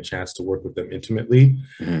getting a chance to work with them intimately.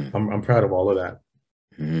 I'm proud of all of that.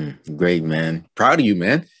 Great, man. Proud of you,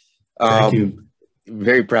 man. Thank you.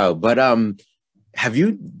 Very proud. But have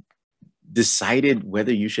you decided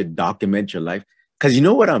whether you should document your life? Because you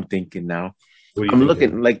know what I'm thinking now? I'm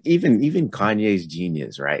looking like even Kanye's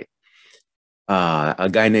Genius, right? A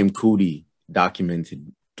guy named Cootie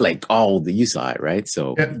documented like you saw it, right?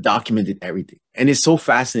 So documented everything. And it's so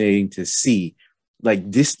fascinating to see like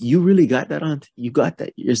this. You really got that you got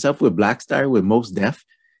that yourself with Black Star, with Mos Def.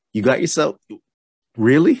 You got yourself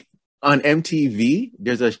really on MTV.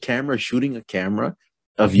 There's a camera shooting a camera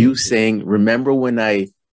of you saying, remember when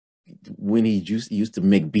he used to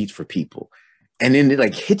make beats for people, and then it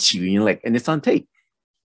like hits you, and you're like, and it's on tape.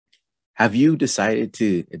 Have you decided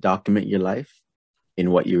to document your life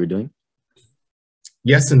in what you were doing?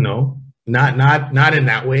 Yes and no. Not in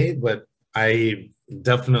that way, but I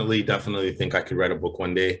definitely think I could write a book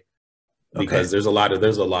one day, because there's a lot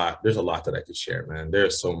that I could share, man.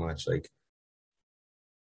 There's so much, like,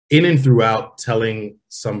 in and throughout telling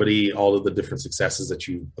somebody all of the different successes that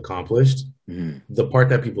you've accomplished. The part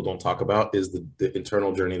that people don't talk about is the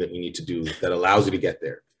internal journey that you need to do that allows you to get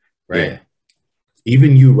there, right?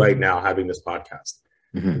 Even you right now having this podcast,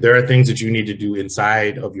 there are things that you need to do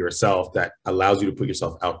inside of yourself that allows you to put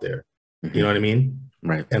yourself out there. You know what I mean?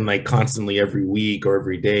 Right. And like constantly every week or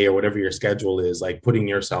every day or whatever your schedule is, like putting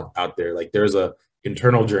yourself out there, like there's a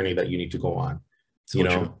internal journey that you need to go on,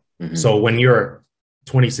 So when you're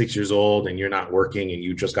 26 years old and you're not working and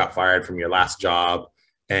you just got fired from your last job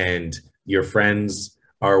and your friends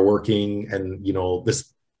are working and,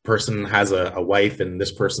 this person has a wife and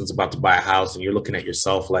this person's about to buy a house, and you're looking at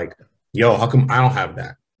yourself like, yo, how come I don't have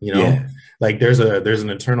that? Like there's an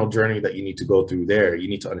internal journey that you need to go through there. You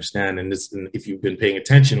need to understand. And if you've been paying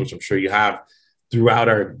attention, which I'm sure you have throughout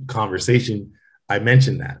our conversation, I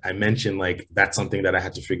mentioned that. I mentioned like, that's something that I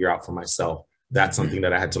had to figure out for myself. That's something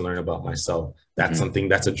that I had to learn about myself. That's something,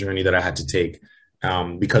 that's a journey that I had to take.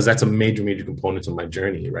 because that's a major, major component of my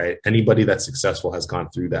journey, right? Anybody that's successful has gone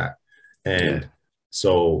through that. And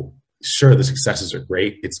so sure, the successes are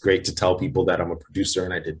great. It's great to tell people that I'm a producer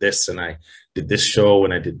and I did this and I did this show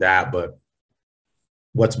and I did that. But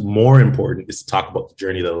what's more important is to talk about the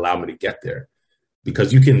journey that allowed me to get there.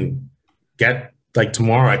 Because you can get, like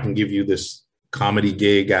tomorrow, I can give you this comedy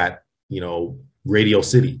gig at, Radio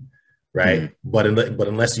City, right? But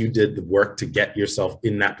unless you did the work to get yourself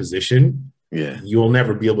in that position, you'll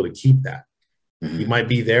never be able to keep that. You might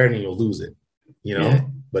be there and then you'll lose it,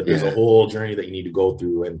 but there's a whole journey that you need to go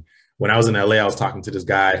through. And when I was in LA, I was talking to this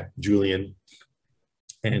guy, Julian,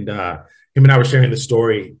 and him and I were sharing the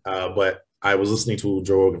story, but I was listening to a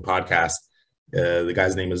Joe Rogan podcast. The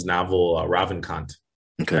guy's name is Naval Ravikant.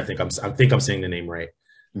 Okay. I think I'm saying the name right.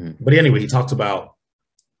 But anyway, he talks about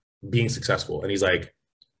being successful, and he's like,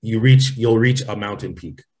 you'll reach a mountain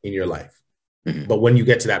peak in your life. But when you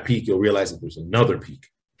get to that peak, you'll realize that there's another peak.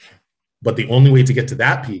 But the only way to get to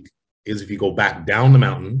that peak is if you go back down the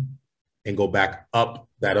mountain and go back up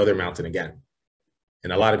that other mountain again.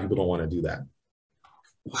 And a lot of people don't want to do that.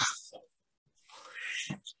 Wow.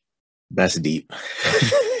 That's deep.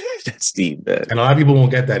 That's deep, man. And a lot of people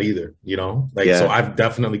won't get that either, So I've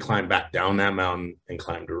definitely climbed back down that mountain and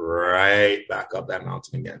climbed right back up that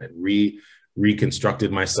mountain again and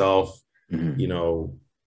reconstructed myself,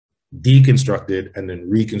 deconstructed and then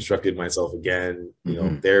reconstructed myself again.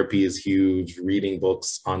 Therapy is huge. Reading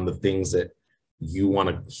books on the things that you want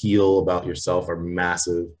to heal about yourself are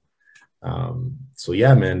massive. So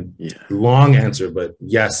yeah, man, long answer, but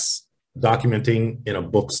yes, documenting in a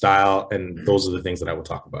book style, and those are the things that I would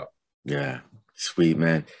talk about. Yeah, sweet,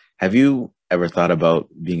 man. Have you ever thought about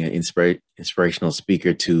being an inspirational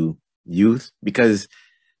speaker to youth? Because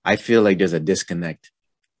I feel like there's a disconnect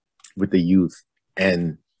with the youth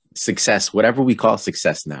and success, whatever we call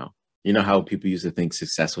success now. You know how people used to think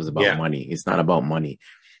success was about money. It's not about money,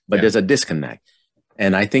 but there's a disconnect.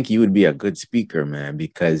 And I think you would be a good speaker, man,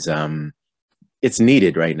 because it's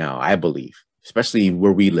needed right now, I believe, especially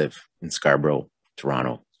where we live in Scarborough,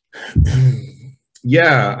 Toronto. Thank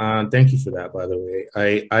you for that, by the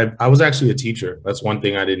way. I was actually a teacher. That's one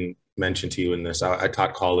thing I didn't mention to you in this. I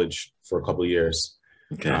taught college for a couple of years.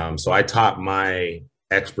 Okay. So I taught my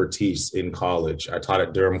expertise in college. I taught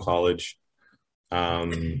at Durham College.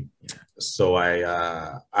 So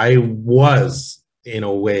I was, in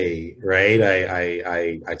a way, right?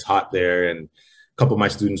 I taught there, and a couple of my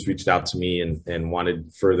students reached out to me and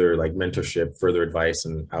wanted further mentorship, further advice,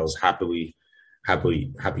 and I was happy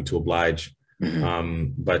to oblige.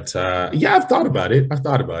 But I've thought about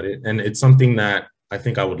it. And it's something that I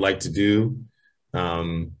think I would like to do.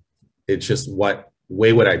 It's just what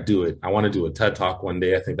way would I do it? I want to do a TED Talk one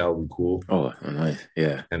day. I think that would be cool. Oh, nice.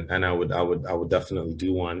 Yeah. And I would definitely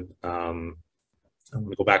do one. I'm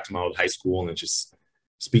going to go back to my old high school and just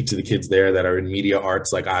speak to the kids there that are in media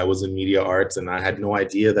arts, like I was in media arts, and I had no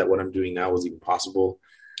idea that what I'm doing now was even possible.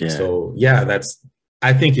 Yeah. So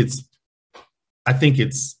I think it's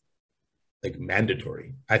like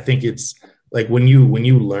mandatory. I think it's like when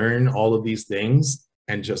you learn all of these things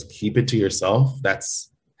and just keep it to yourself,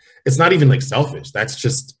 it's not even like selfish. That's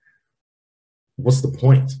just, what's the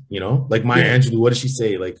point? Like Maya Angelou, what does she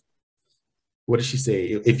say?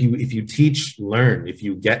 If you teach, learn. If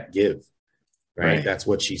you get, give. Right? That's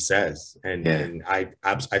what she says. And I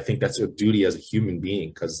think that's your duty as a human being,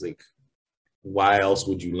 because why else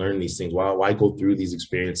would you learn these things? Why go through these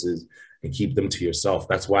experiences and keep them to yourself?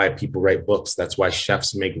 That's why people write books. That's why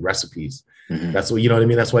chefs make recipes. That's what, you know what I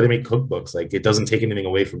mean? That's why they make cookbooks. Like, it doesn't take anything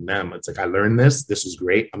away from them. It's like, I learned this. This is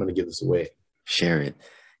great. I'm going to give this away. Share it.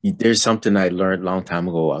 There's something I learned a long time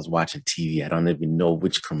ago. I was watching TV. I don't even know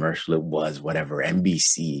which commercial it was, whatever,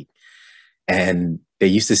 NBC. And they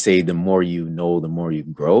used to say, the more you know, the more you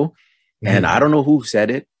grow. And I don't know who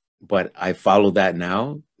said it, but I follow that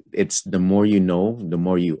now. It's the more you know, the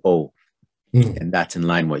more you owe. And that's in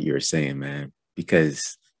line what you're saying, man,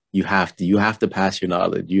 because you have to pass your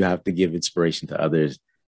knowledge. You have to give inspiration to others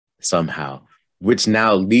somehow, which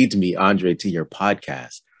now leads me, Andre, to your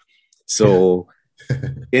podcast. So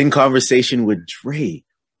in conversation with Dre.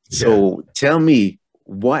 So tell me,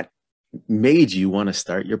 what made you want to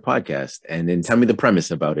start your podcast? And then tell me the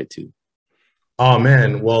premise about it too. Oh,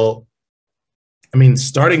 man. Well, I mean,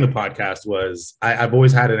 starting the podcast was, I've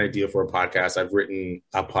always had an idea for a podcast. I've written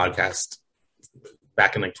a podcast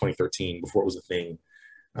back in 2013, before it was a thing,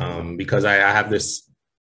 because I have this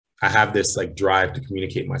drive to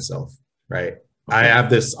communicate myself, right? Okay. I have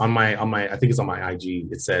this on my, I think it's on my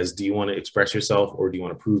IG. It says, do you want to express yourself or do you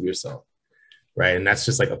want to prove yourself? Right. And that's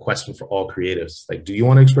just a question for all creatives. Like, do you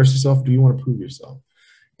want to express yourself? Do you want to prove yourself?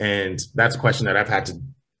 And that's a question that I've had to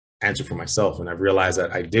answer for myself. And I've realized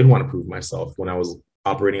that I did want to prove myself when I was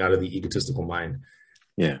operating out of the egotistical mind.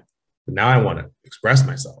 Yeah. But now I want to express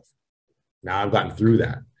myself. Now I've gotten through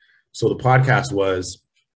that. So the podcast was,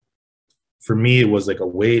 for me, it was like a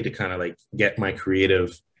way to kind of like get my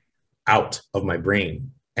creative out of my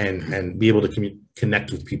brain and be able to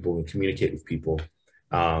connect with people and communicate with people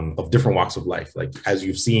of different walks of life. Like, as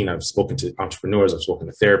you've seen, I've spoken to entrepreneurs, I've spoken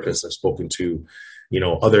to therapists, I've spoken to,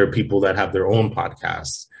 other people that have their own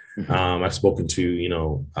podcasts. I've spoken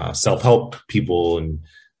to, self-help people and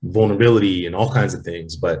vulnerability and all kinds of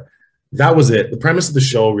things. But that was it. The premise of the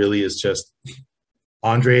show really is just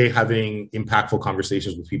Andre having impactful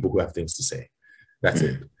conversations with people who have things to say. That's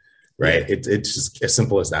it. Right. Yeah. It's just as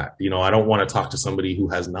simple as that. I don't want to talk to somebody who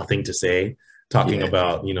has nothing to say, talking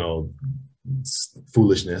about,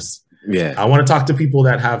 foolishness. Yeah. I want to talk to people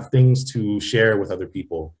that have things to share with other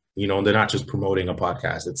people. They're not just promoting a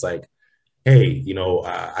podcast. It's like, hey,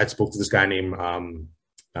 I spoke to this guy named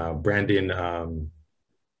Brandon.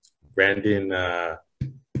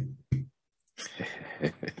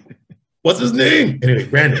 What's his name? Anyway,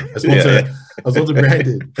 Brandon. I spoke to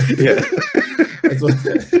Brandon. Yeah. I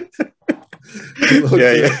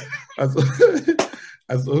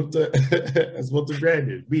spoke to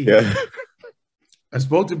Brandon. Yeah. I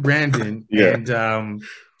spoke to Brandon, and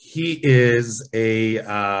he has a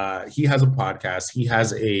podcast. He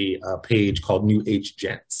has a page called New Age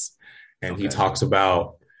Gents, and he talks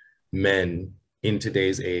about men in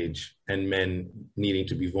today's age and men needing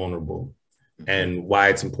to be vulnerable, and why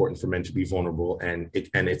it's important for men to be vulnerable, and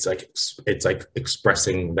it's like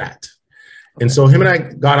expressing that. And so him and I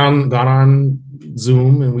got on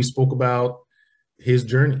Zoom, and we spoke about his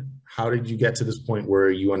journey. How did you get to this point where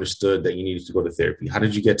you understood that you needed to go to therapy? How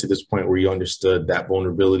did you get to this point where you understood that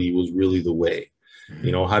vulnerability was really the way?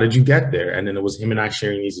 How did you get there? And then it was him and I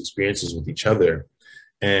sharing these experiences with each other.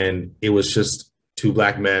 And it was just two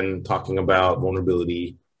Black men talking about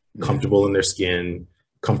vulnerability, comfortable in their skin,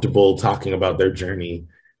 comfortable talking about their journey.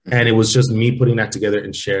 And it was just me putting that together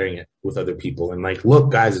and sharing it with other people. And like, look,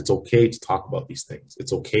 guys, it's okay to talk about these things.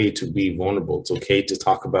 It's okay to be vulnerable. It's okay to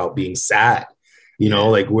talk about being sad.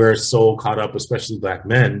 Like, we're so caught up, especially Black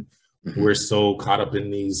men, we're so caught up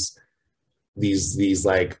in these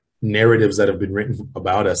like narratives that have been written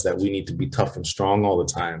about us that we need to be tough and strong all the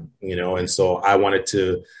time, And so I wanted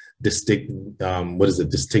to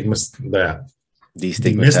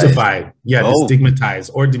demystify. Yeah,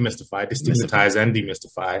 destigmatize or demystify, destigmatize and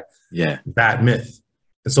demystify that myth.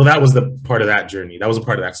 And so that was the part of that journey. That was a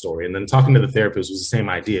part of that story. And then talking to the therapist was the same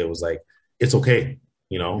idea. It was like, it's okay.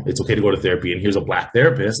 It's okay to go to therapy. And here's a Black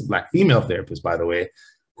therapist, Black female therapist, by the way,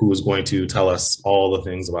 who is going to tell us all the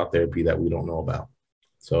things about therapy that we don't know about.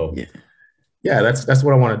 So that's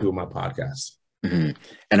what I want to do with my podcast. Mm-hmm.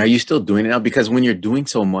 And are you still doing it now? Because when you're doing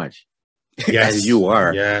so much, as you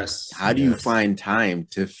are, how do you find time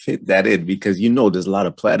to fit that in? Because there's a lot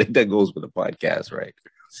of planning that goes with a podcast, right?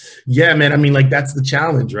 Yeah, man. I mean, like, that's the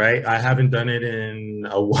challenge, right? I haven't done it in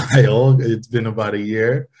a while. It's been about a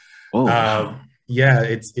year. Oh, wow. Yeah,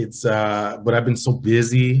 it's but I've been so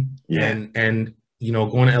busy, and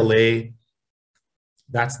going to LA,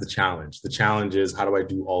 that's the challenge. The challenge is, how do I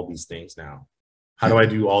do all these things now? How do I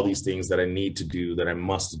do all these things that I need to do, that I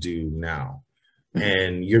must do now?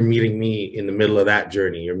 And you're meeting me in the middle of that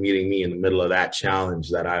journey. You're meeting me in the middle of that challenge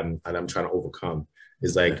that I'm trying to overcome.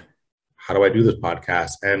 Is like, how do I do this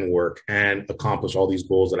podcast and work and accomplish all these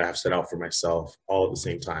goals that I have set out for myself all at the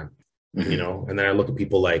same time? And then I look at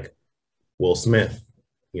people like Will Smith,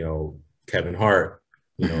 Kevin Hart,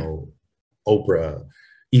 Oprah,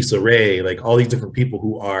 Issa Rae, like all these different people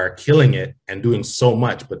who are killing it and doing so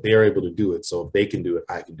much, but they are able to do it. So if they can do it,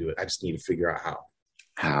 I can do it. I just need to figure out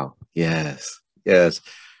how. Yes.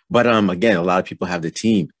 But again, a lot of people have the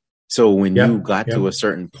team. So when you got to a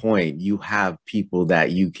certain point, you have people that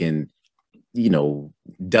you can,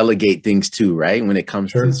 delegate things to, right? When it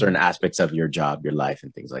comes to certain aspects of your job, your life,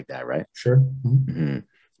 and things like that, right? Sure. Mm-hmm.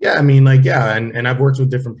 Yeah, I mean, like, and I've worked with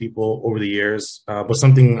different people over the years, but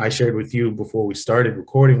something I shared with you before we started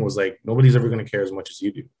recording was like, nobody's ever going to care as much as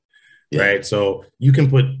you do, right? So you can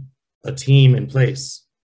put a team in place,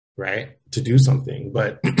 right, to do something,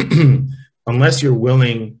 but unless you're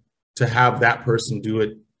willing to have that person do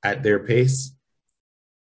it at their pace,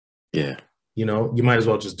 you might as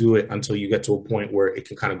well just do it until you get to a point where it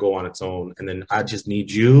can kind of go on its own. And then I just need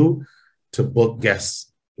you to book guests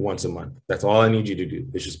once a month. That's all I need you to do,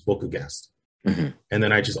 is just book a guest. And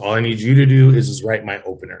then all I need you to do is just write my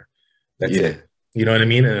opener. That's it. You know what I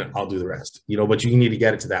mean? And I'll do the rest, but you need to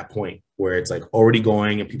get it to that point where it's like already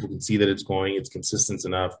going and people can see that it's going, it's consistent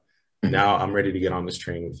enough. Now I'm ready to get on this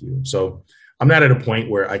train with you. So I'm not at a point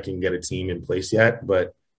where I can get a team in place yet,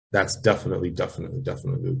 but that's definitely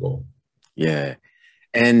the goal. Yeah.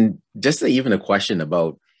 And just even a question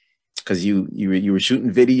about, because you were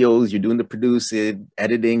shooting videos, you're doing the producing,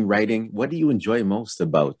 editing, writing. What do you enjoy most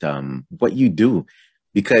about what you do?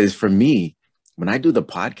 Because for me, when I do the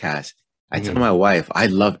podcast, I tell my wife I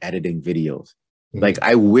love editing videos. Like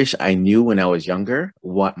I wish I knew when I was younger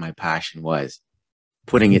what my passion was,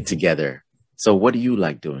 putting it together. So what do you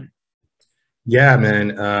like doing? Yeah,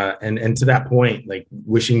 man. And to that point, like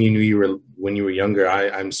wishing you knew you were when you were younger,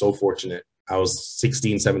 I'm so fortunate. I was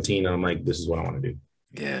 16, 17, and I'm like, this is what I want to do.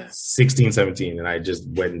 Yeah. 16, 17, and I just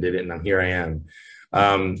went and did it, and here I am.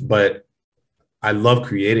 But I love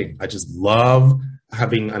creating. I just love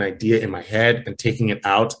having an idea in my head and taking it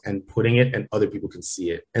out and putting it, and other people can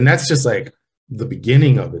see it. And that's just like the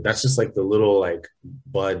beginning of it. That's just like the little like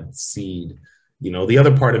bud seed. You know, the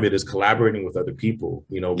other part of it is collaborating with other people,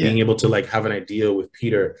 you know, being able to like have an idea with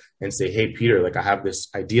Peter and say, hey, Peter, like I have this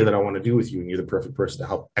idea that I want to do with you, and you're the perfect person to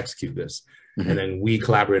help execute this. And then we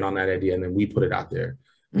collaborate on that idea, and then we put it out there,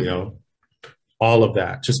 you know, all of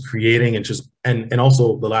that, just creating and just, and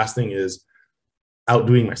also the last thing is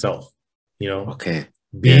outdoing myself, you know,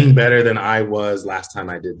 being better than I was last time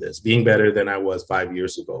I did this, being better than I was 5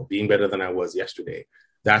 years ago, being better than I was yesterday.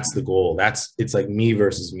 That's the goal. It's like me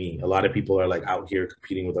versus me. A lot of people are like out here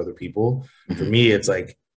competing with other people. For me, it's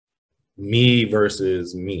like me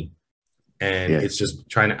versus me. And it's just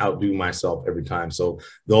trying to outdo myself every time. So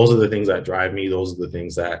those are the things that drive me. Those are the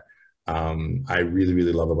things that I really,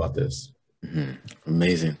 really love about this.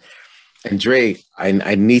 Amazing. And Dre,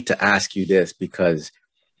 I need to ask you this, because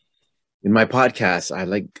in my podcast,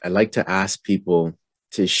 I like to ask people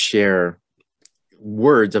to share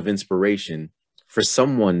words of inspiration for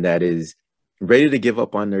someone that is ready to give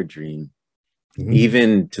up on their dream,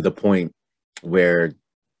 even to the point where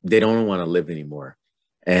they don't want to live anymore.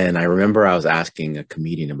 And I remember I was asking a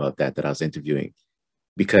comedian about that I was interviewing,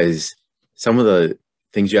 because some of the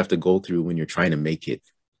things you have to go through when you're trying to make it,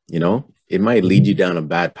 you know, it might lead you down a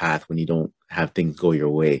bad path when you don't have things go your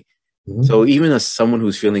way. So even as someone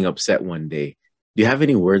who's feeling upset one day, do you have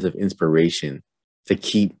any words of inspiration to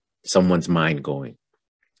keep someone's mind going?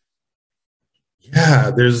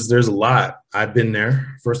 Yeah, there's a lot. I've been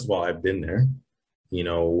there. First of all, I've been there, you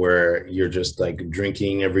know, where you're just like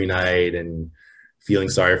drinking every night and feeling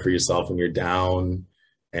sorry for yourself when you're down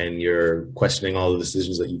and you're questioning all the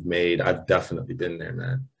decisions that you've made. I've definitely been there,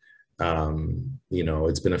 man. You know,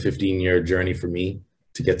 it's been a 15-year journey for me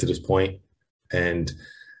to get to this point. And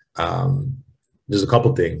there's a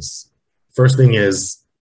couple things. First thing is,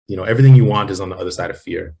 you know, everything you want is on the other side of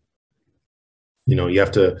fear. You know, you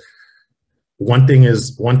have to, one thing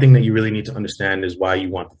that you really need to understand is why you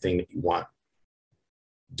want the thing that you want.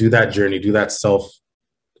 Do that journey, do that self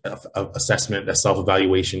assessment, that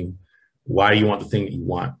self-evaluation. Why do you want the thing that you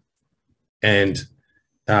want? And,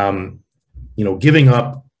 you know, giving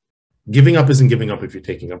up isn't giving up if you're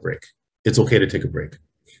taking a break. It's okay to take a break.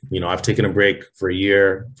 You know, I've taken a break for a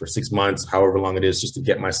year, for 6 months, however long it is, just to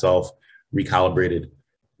get myself recalibrated.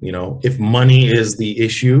 You know, if money is the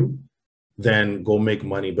issue, then go make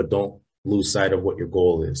money, but don't lose sight of what your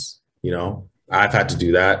goal is. You know, I've had to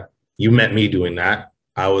do that. You met me doing that.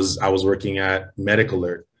 I was working at Medic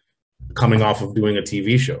Alert, coming off of doing a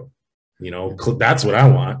TV show. You know, that's what I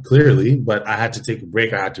want, clearly, but I had to take a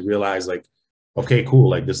break. I had to realize, like, okay, cool,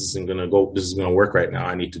 like this isn't gonna work right now.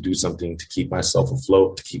 I need to do something to keep myself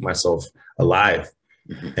afloat, to keep myself alive.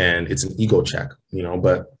 And it's an ego check, you know,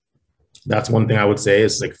 but that's one thing I would say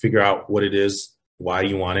is like figure out what it is, why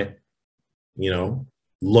you want it, you know,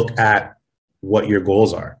 look at what your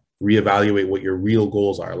goals are, reevaluate what your real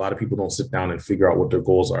goals are. A lot of people don't sit down and figure out what their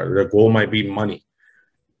goals are. Their goal might be money.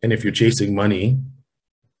 And if you're chasing money,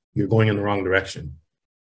 you're going in the wrong direction,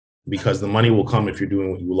 because the money will come if you're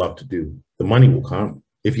doing what you love to do. The money will come.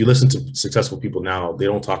 If you listen to successful people now, they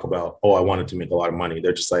don't talk about, oh, I wanted to make a lot of money.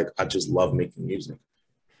 They're just like, I just love making music.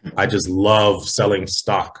 I just love selling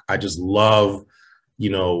stock. I just love, you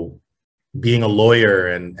know, being a lawyer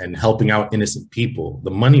and helping out innocent people.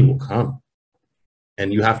 The money will come.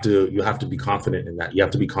 And you have to be confident in that. You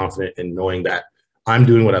have to be confident in knowing that I'm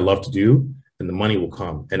doing what I love to do and the money will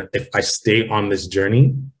come. And if I stay on this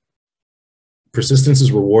journey, persistence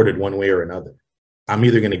is rewarded one way or another. I'm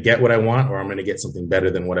either going to get what I want or I'm going to get something better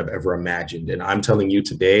than what I've ever imagined. And I'm telling you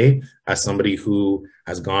today, as somebody who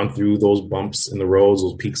has gone through those bumps in the roads,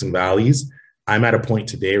 those peaks and valleys, I'm at a point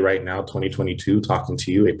today, right now, 2022, talking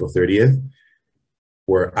to you, April 30th,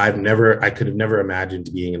 where I could have never imagined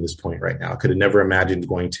being in this point right now. I could have never imagined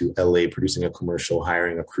going to LA, producing a commercial,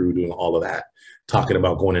 hiring a crew, doing all of that, talking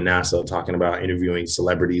about going to NASA, talking about interviewing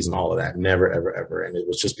celebrities and all of that. Never, ever, ever. And it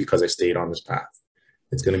was just because I stayed on this path.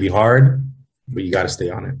 It's going to be hard, but you got to stay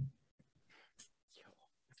on it.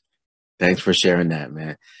 Thanks for sharing that,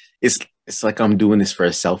 man. It's like I'm doing this for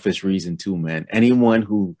a selfish reason too, man. Anyone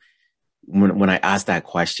who, when I ask that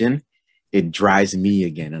question, it drives me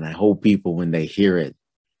again. And I hope people, when they hear it,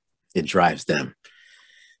 it drives them.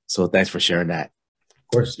 So thanks for sharing that. Of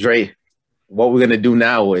course. Dre, what we're going to do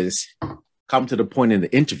now is come to the point in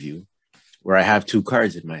the interview where I have two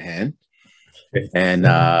cards in my hand. Okay. And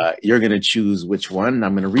you're going to choose which one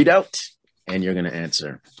I'm going to read out and you're going to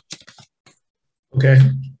answer. Okay.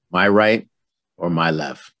 My right or my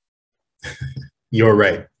left? You're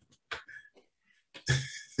right.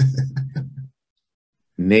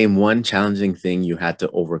 Name one challenging thing you had to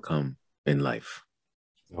overcome in life.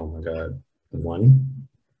 Oh my God. One.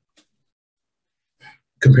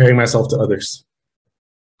 Comparing myself to others.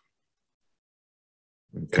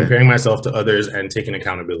 Okay. Comparing myself to others and taking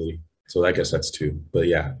accountability. So I guess that's two. But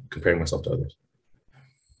yeah, comparing myself to others.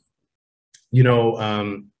 You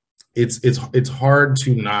know, it's hard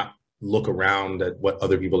to not look around at what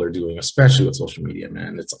other people are doing, especially with social media,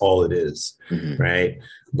 man. It's all it is, right?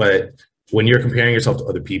 But when you're comparing yourself to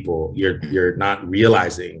other people, you're not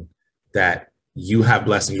realizing that you have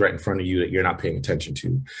blessings right in front of you that you're not paying attention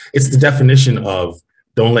to. It's the definition of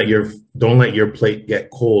don't let your plate get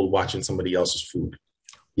cold watching somebody else's food.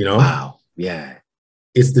 You know? Wow. Yeah.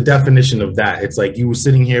 It's the definition of that. It's like you were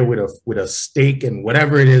sitting here with a steak and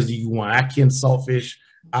whatever it is you want, ackee and saltfish,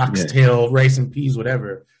 oxtail, rice and peas,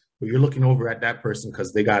 whatever. But you're looking over at that person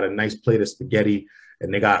because they got a nice plate of spaghetti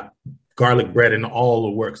and they got garlic bread and all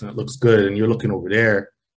the works and it looks good. And you're looking over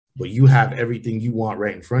there, but you have everything you want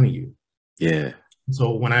right in front of you. Yeah.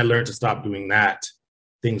 So when I learned to stop doing that,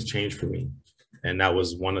 things changed for me. And that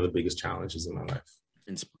was one of the biggest challenges in my life.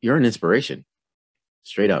 You're an inspiration.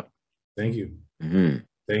 Straight up. Thank you.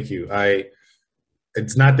 Thank you.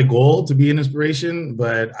 It's not the goal to be an inspiration,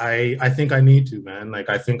 but I think I need to, man. Like,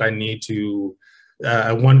 I think I need to,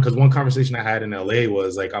 one conversation I had in LA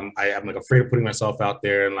was like, I'm like afraid of putting myself out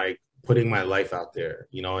there and like putting my life out there,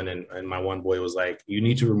 you know? And my one boy was like, you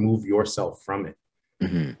need to remove yourself from it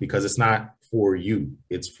because it's not for you.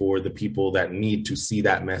 It's for the people that need to see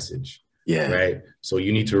that message. Yeah. Right. So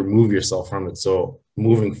you need to remove yourself from it. So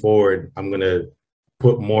moving forward, I'm going to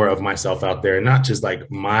put more of myself out there, and not just like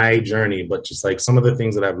my journey, but just like some of the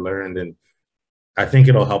things that I've learned. And I think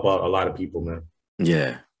it'll help out a lot of people, man.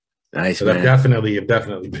 Yeah. Nice. So I've definitely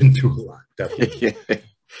been through a lot. Definitely.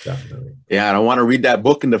 Definitely. Yeah. I don't want to read that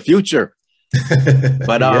book in the future.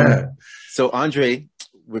 But so Andre,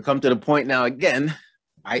 we come to the point now again.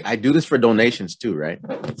 I do this for donations too, right?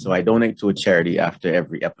 So I donate to a charity after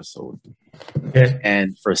every episode. Okay.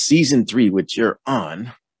 And for season 3, which you're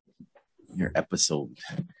on, your episode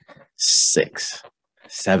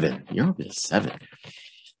 7. You're on 7.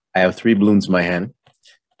 I have 3 balloons in my hand.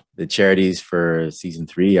 The charities for season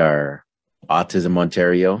 3 are Autism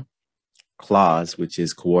Ontario, Claws, which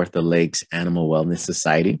is Kawartha Lakes Animal Wellness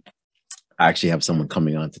Society. I actually have someone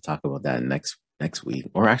coming on to talk about that next week,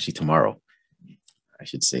 or actually tomorrow, I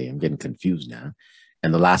should say. I'm getting confused now.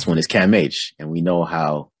 And the last one is CAMH, and we know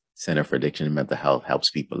how Center for Addiction and Mental Health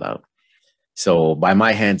helps people out. So by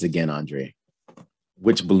my hands again, Andre,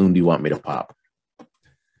 which balloon do you want me to pop?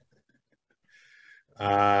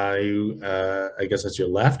 I guess that's your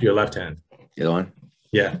left hand. The other one?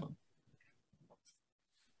 Yeah.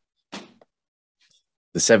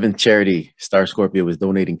 The 7th charity Star Scorpio is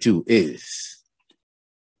donating to is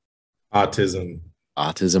Autism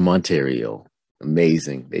Ontario.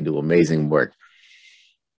 Amazing. They do amazing work.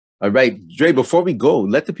 All right, Dre, before we go,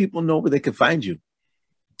 let the people know where they can find you.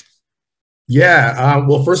 Yeah.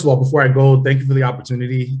 Well, first of all, before I go, thank you for the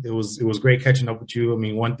opportunity. It was great catching up with you. I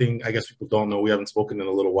mean, one thing I guess people don't know, we haven't spoken in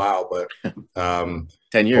a little while, but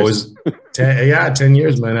 10 years. 10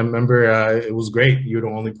 years, man. I remember it was great. You're the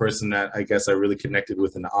only person that I guess I really connected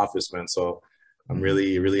with in the office, man. So I'm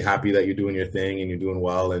really, really happy that you're doing your thing and you're doing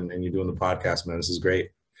well and you're doing the podcast, man. This is great.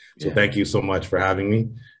 So thank you so much for having me.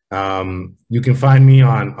 You can find me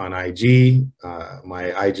on IG.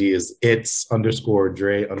 My IG is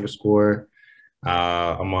its_Dre_.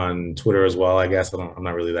 I'm on Twitter as well, I guess. I'm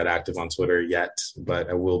not really that active on Twitter yet, but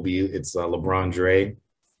I will be. It's LeBron Dre.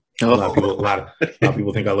 A lot of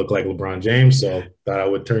people think I look like LeBron James, so thought I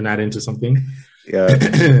would turn that into something. Yeah.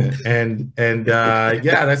 and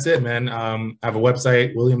yeah, that's it, man. I have a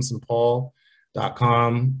website,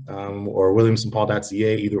 williamsonpaul.com or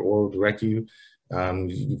williamsonpaul.ca, either or will direct you.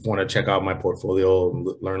 If you want to check out my portfolio,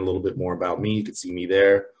 learn a little bit more about me, you can see me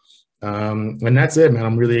there. And that's it, man.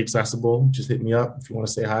 I'm really accessible. Just hit me up if you want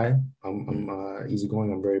to say hi. I'm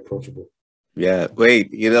easygoing. I'm very approachable. Yeah.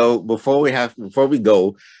 Wait, before we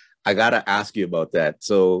go, I gotta ask you about that.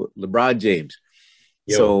 So LeBron James.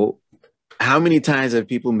 Yo. So how many times have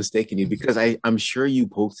people mistaken you? Because I'm sure you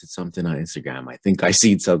posted something on Instagram. I think I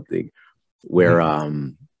seen something where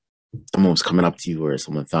someone was coming up to you or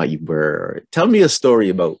someone thought you were. Tell me a story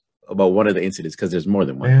about one of the incidents, because there's more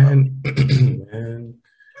than one. Man,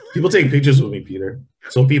 people take pictures with me, Peter.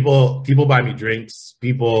 So people buy me drinks.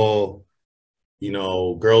 People,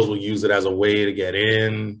 girls will use it as a way to get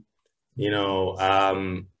in.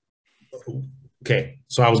 Okay,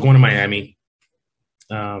 so I was going to Miami.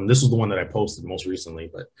 This was the one that I posted most recently,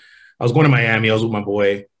 but I was going to Miami. I was with my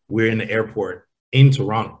boy. We're in the airport in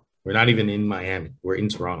Toronto. We're not even in Miami. We're in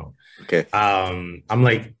Toronto. Okay. I'm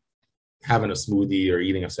like having a smoothie or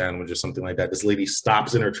eating a sandwich or something like that. This lady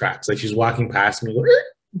stops in her tracks. Like she's walking past me.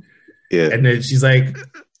 Yeah. And then she's like,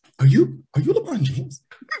 are you LeBron James?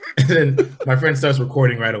 And then my friend starts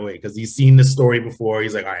recording right away because he's seen this story before.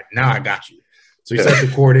 He's like, all right, now I got you. So he starts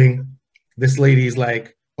recording. This lady is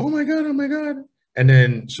like, oh my God. And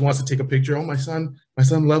then she wants to take a picture. Oh, my son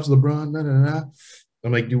loves LeBron. Nah, nah, nah.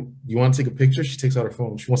 I'm like, you want to take a picture? She takes out her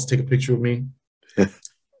phone. She wants to take a picture with me.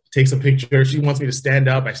 Takes a picture. She wants me to stand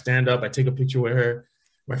up. I stand up. I take a picture with her.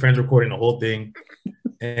 My friend's recording the whole thing.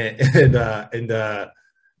 And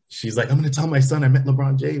she's like, I'm going to tell my son I met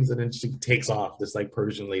LeBron James. And then she takes off, this like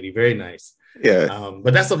Persian lady. Very nice. Yeah.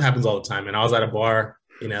 But that stuff happens all the time. And I was at a bar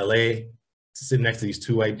in LA sitting next to these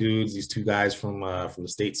two white dudes, these two guys from the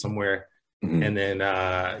States somewhere. Mm-hmm. And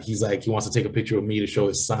then he's like, he wants to take a picture of me to show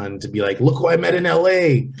his son, to be like, look who I met in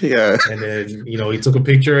LA. Yeah. And then, he took a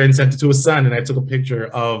picture and sent it to his son. And I took a picture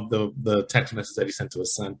of the text message that he sent to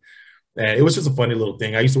his son. And it was just a funny little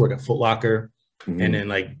thing. I used to work at Foot Locker. Mm-hmm. And then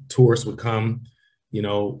like tourists would come,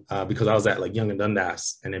 because I was at like Yonge and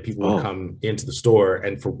Dundas, and then people would come into the store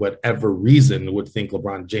and for whatever reason would think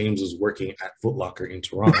LeBron James was working at Foot Locker in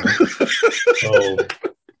Toronto. So,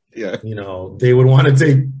 yeah, they would want to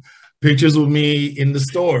take pictures with me in the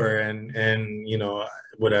store and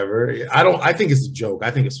whatever. I think it's a joke. I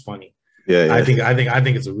think it's funny. Yeah. I think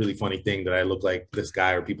it's a really funny thing that I look like this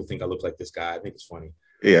guy, or people think I look like this guy. I think it's funny.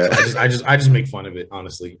 Yeah. So I just make fun of it,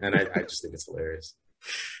 honestly. And I just think it's hilarious.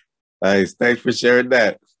 Nice. Thanks for sharing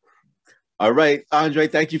that. All right, Andre,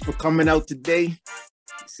 thank you for coming out today.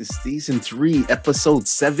 This is season 3, episode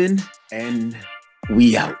 7, and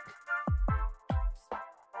we out.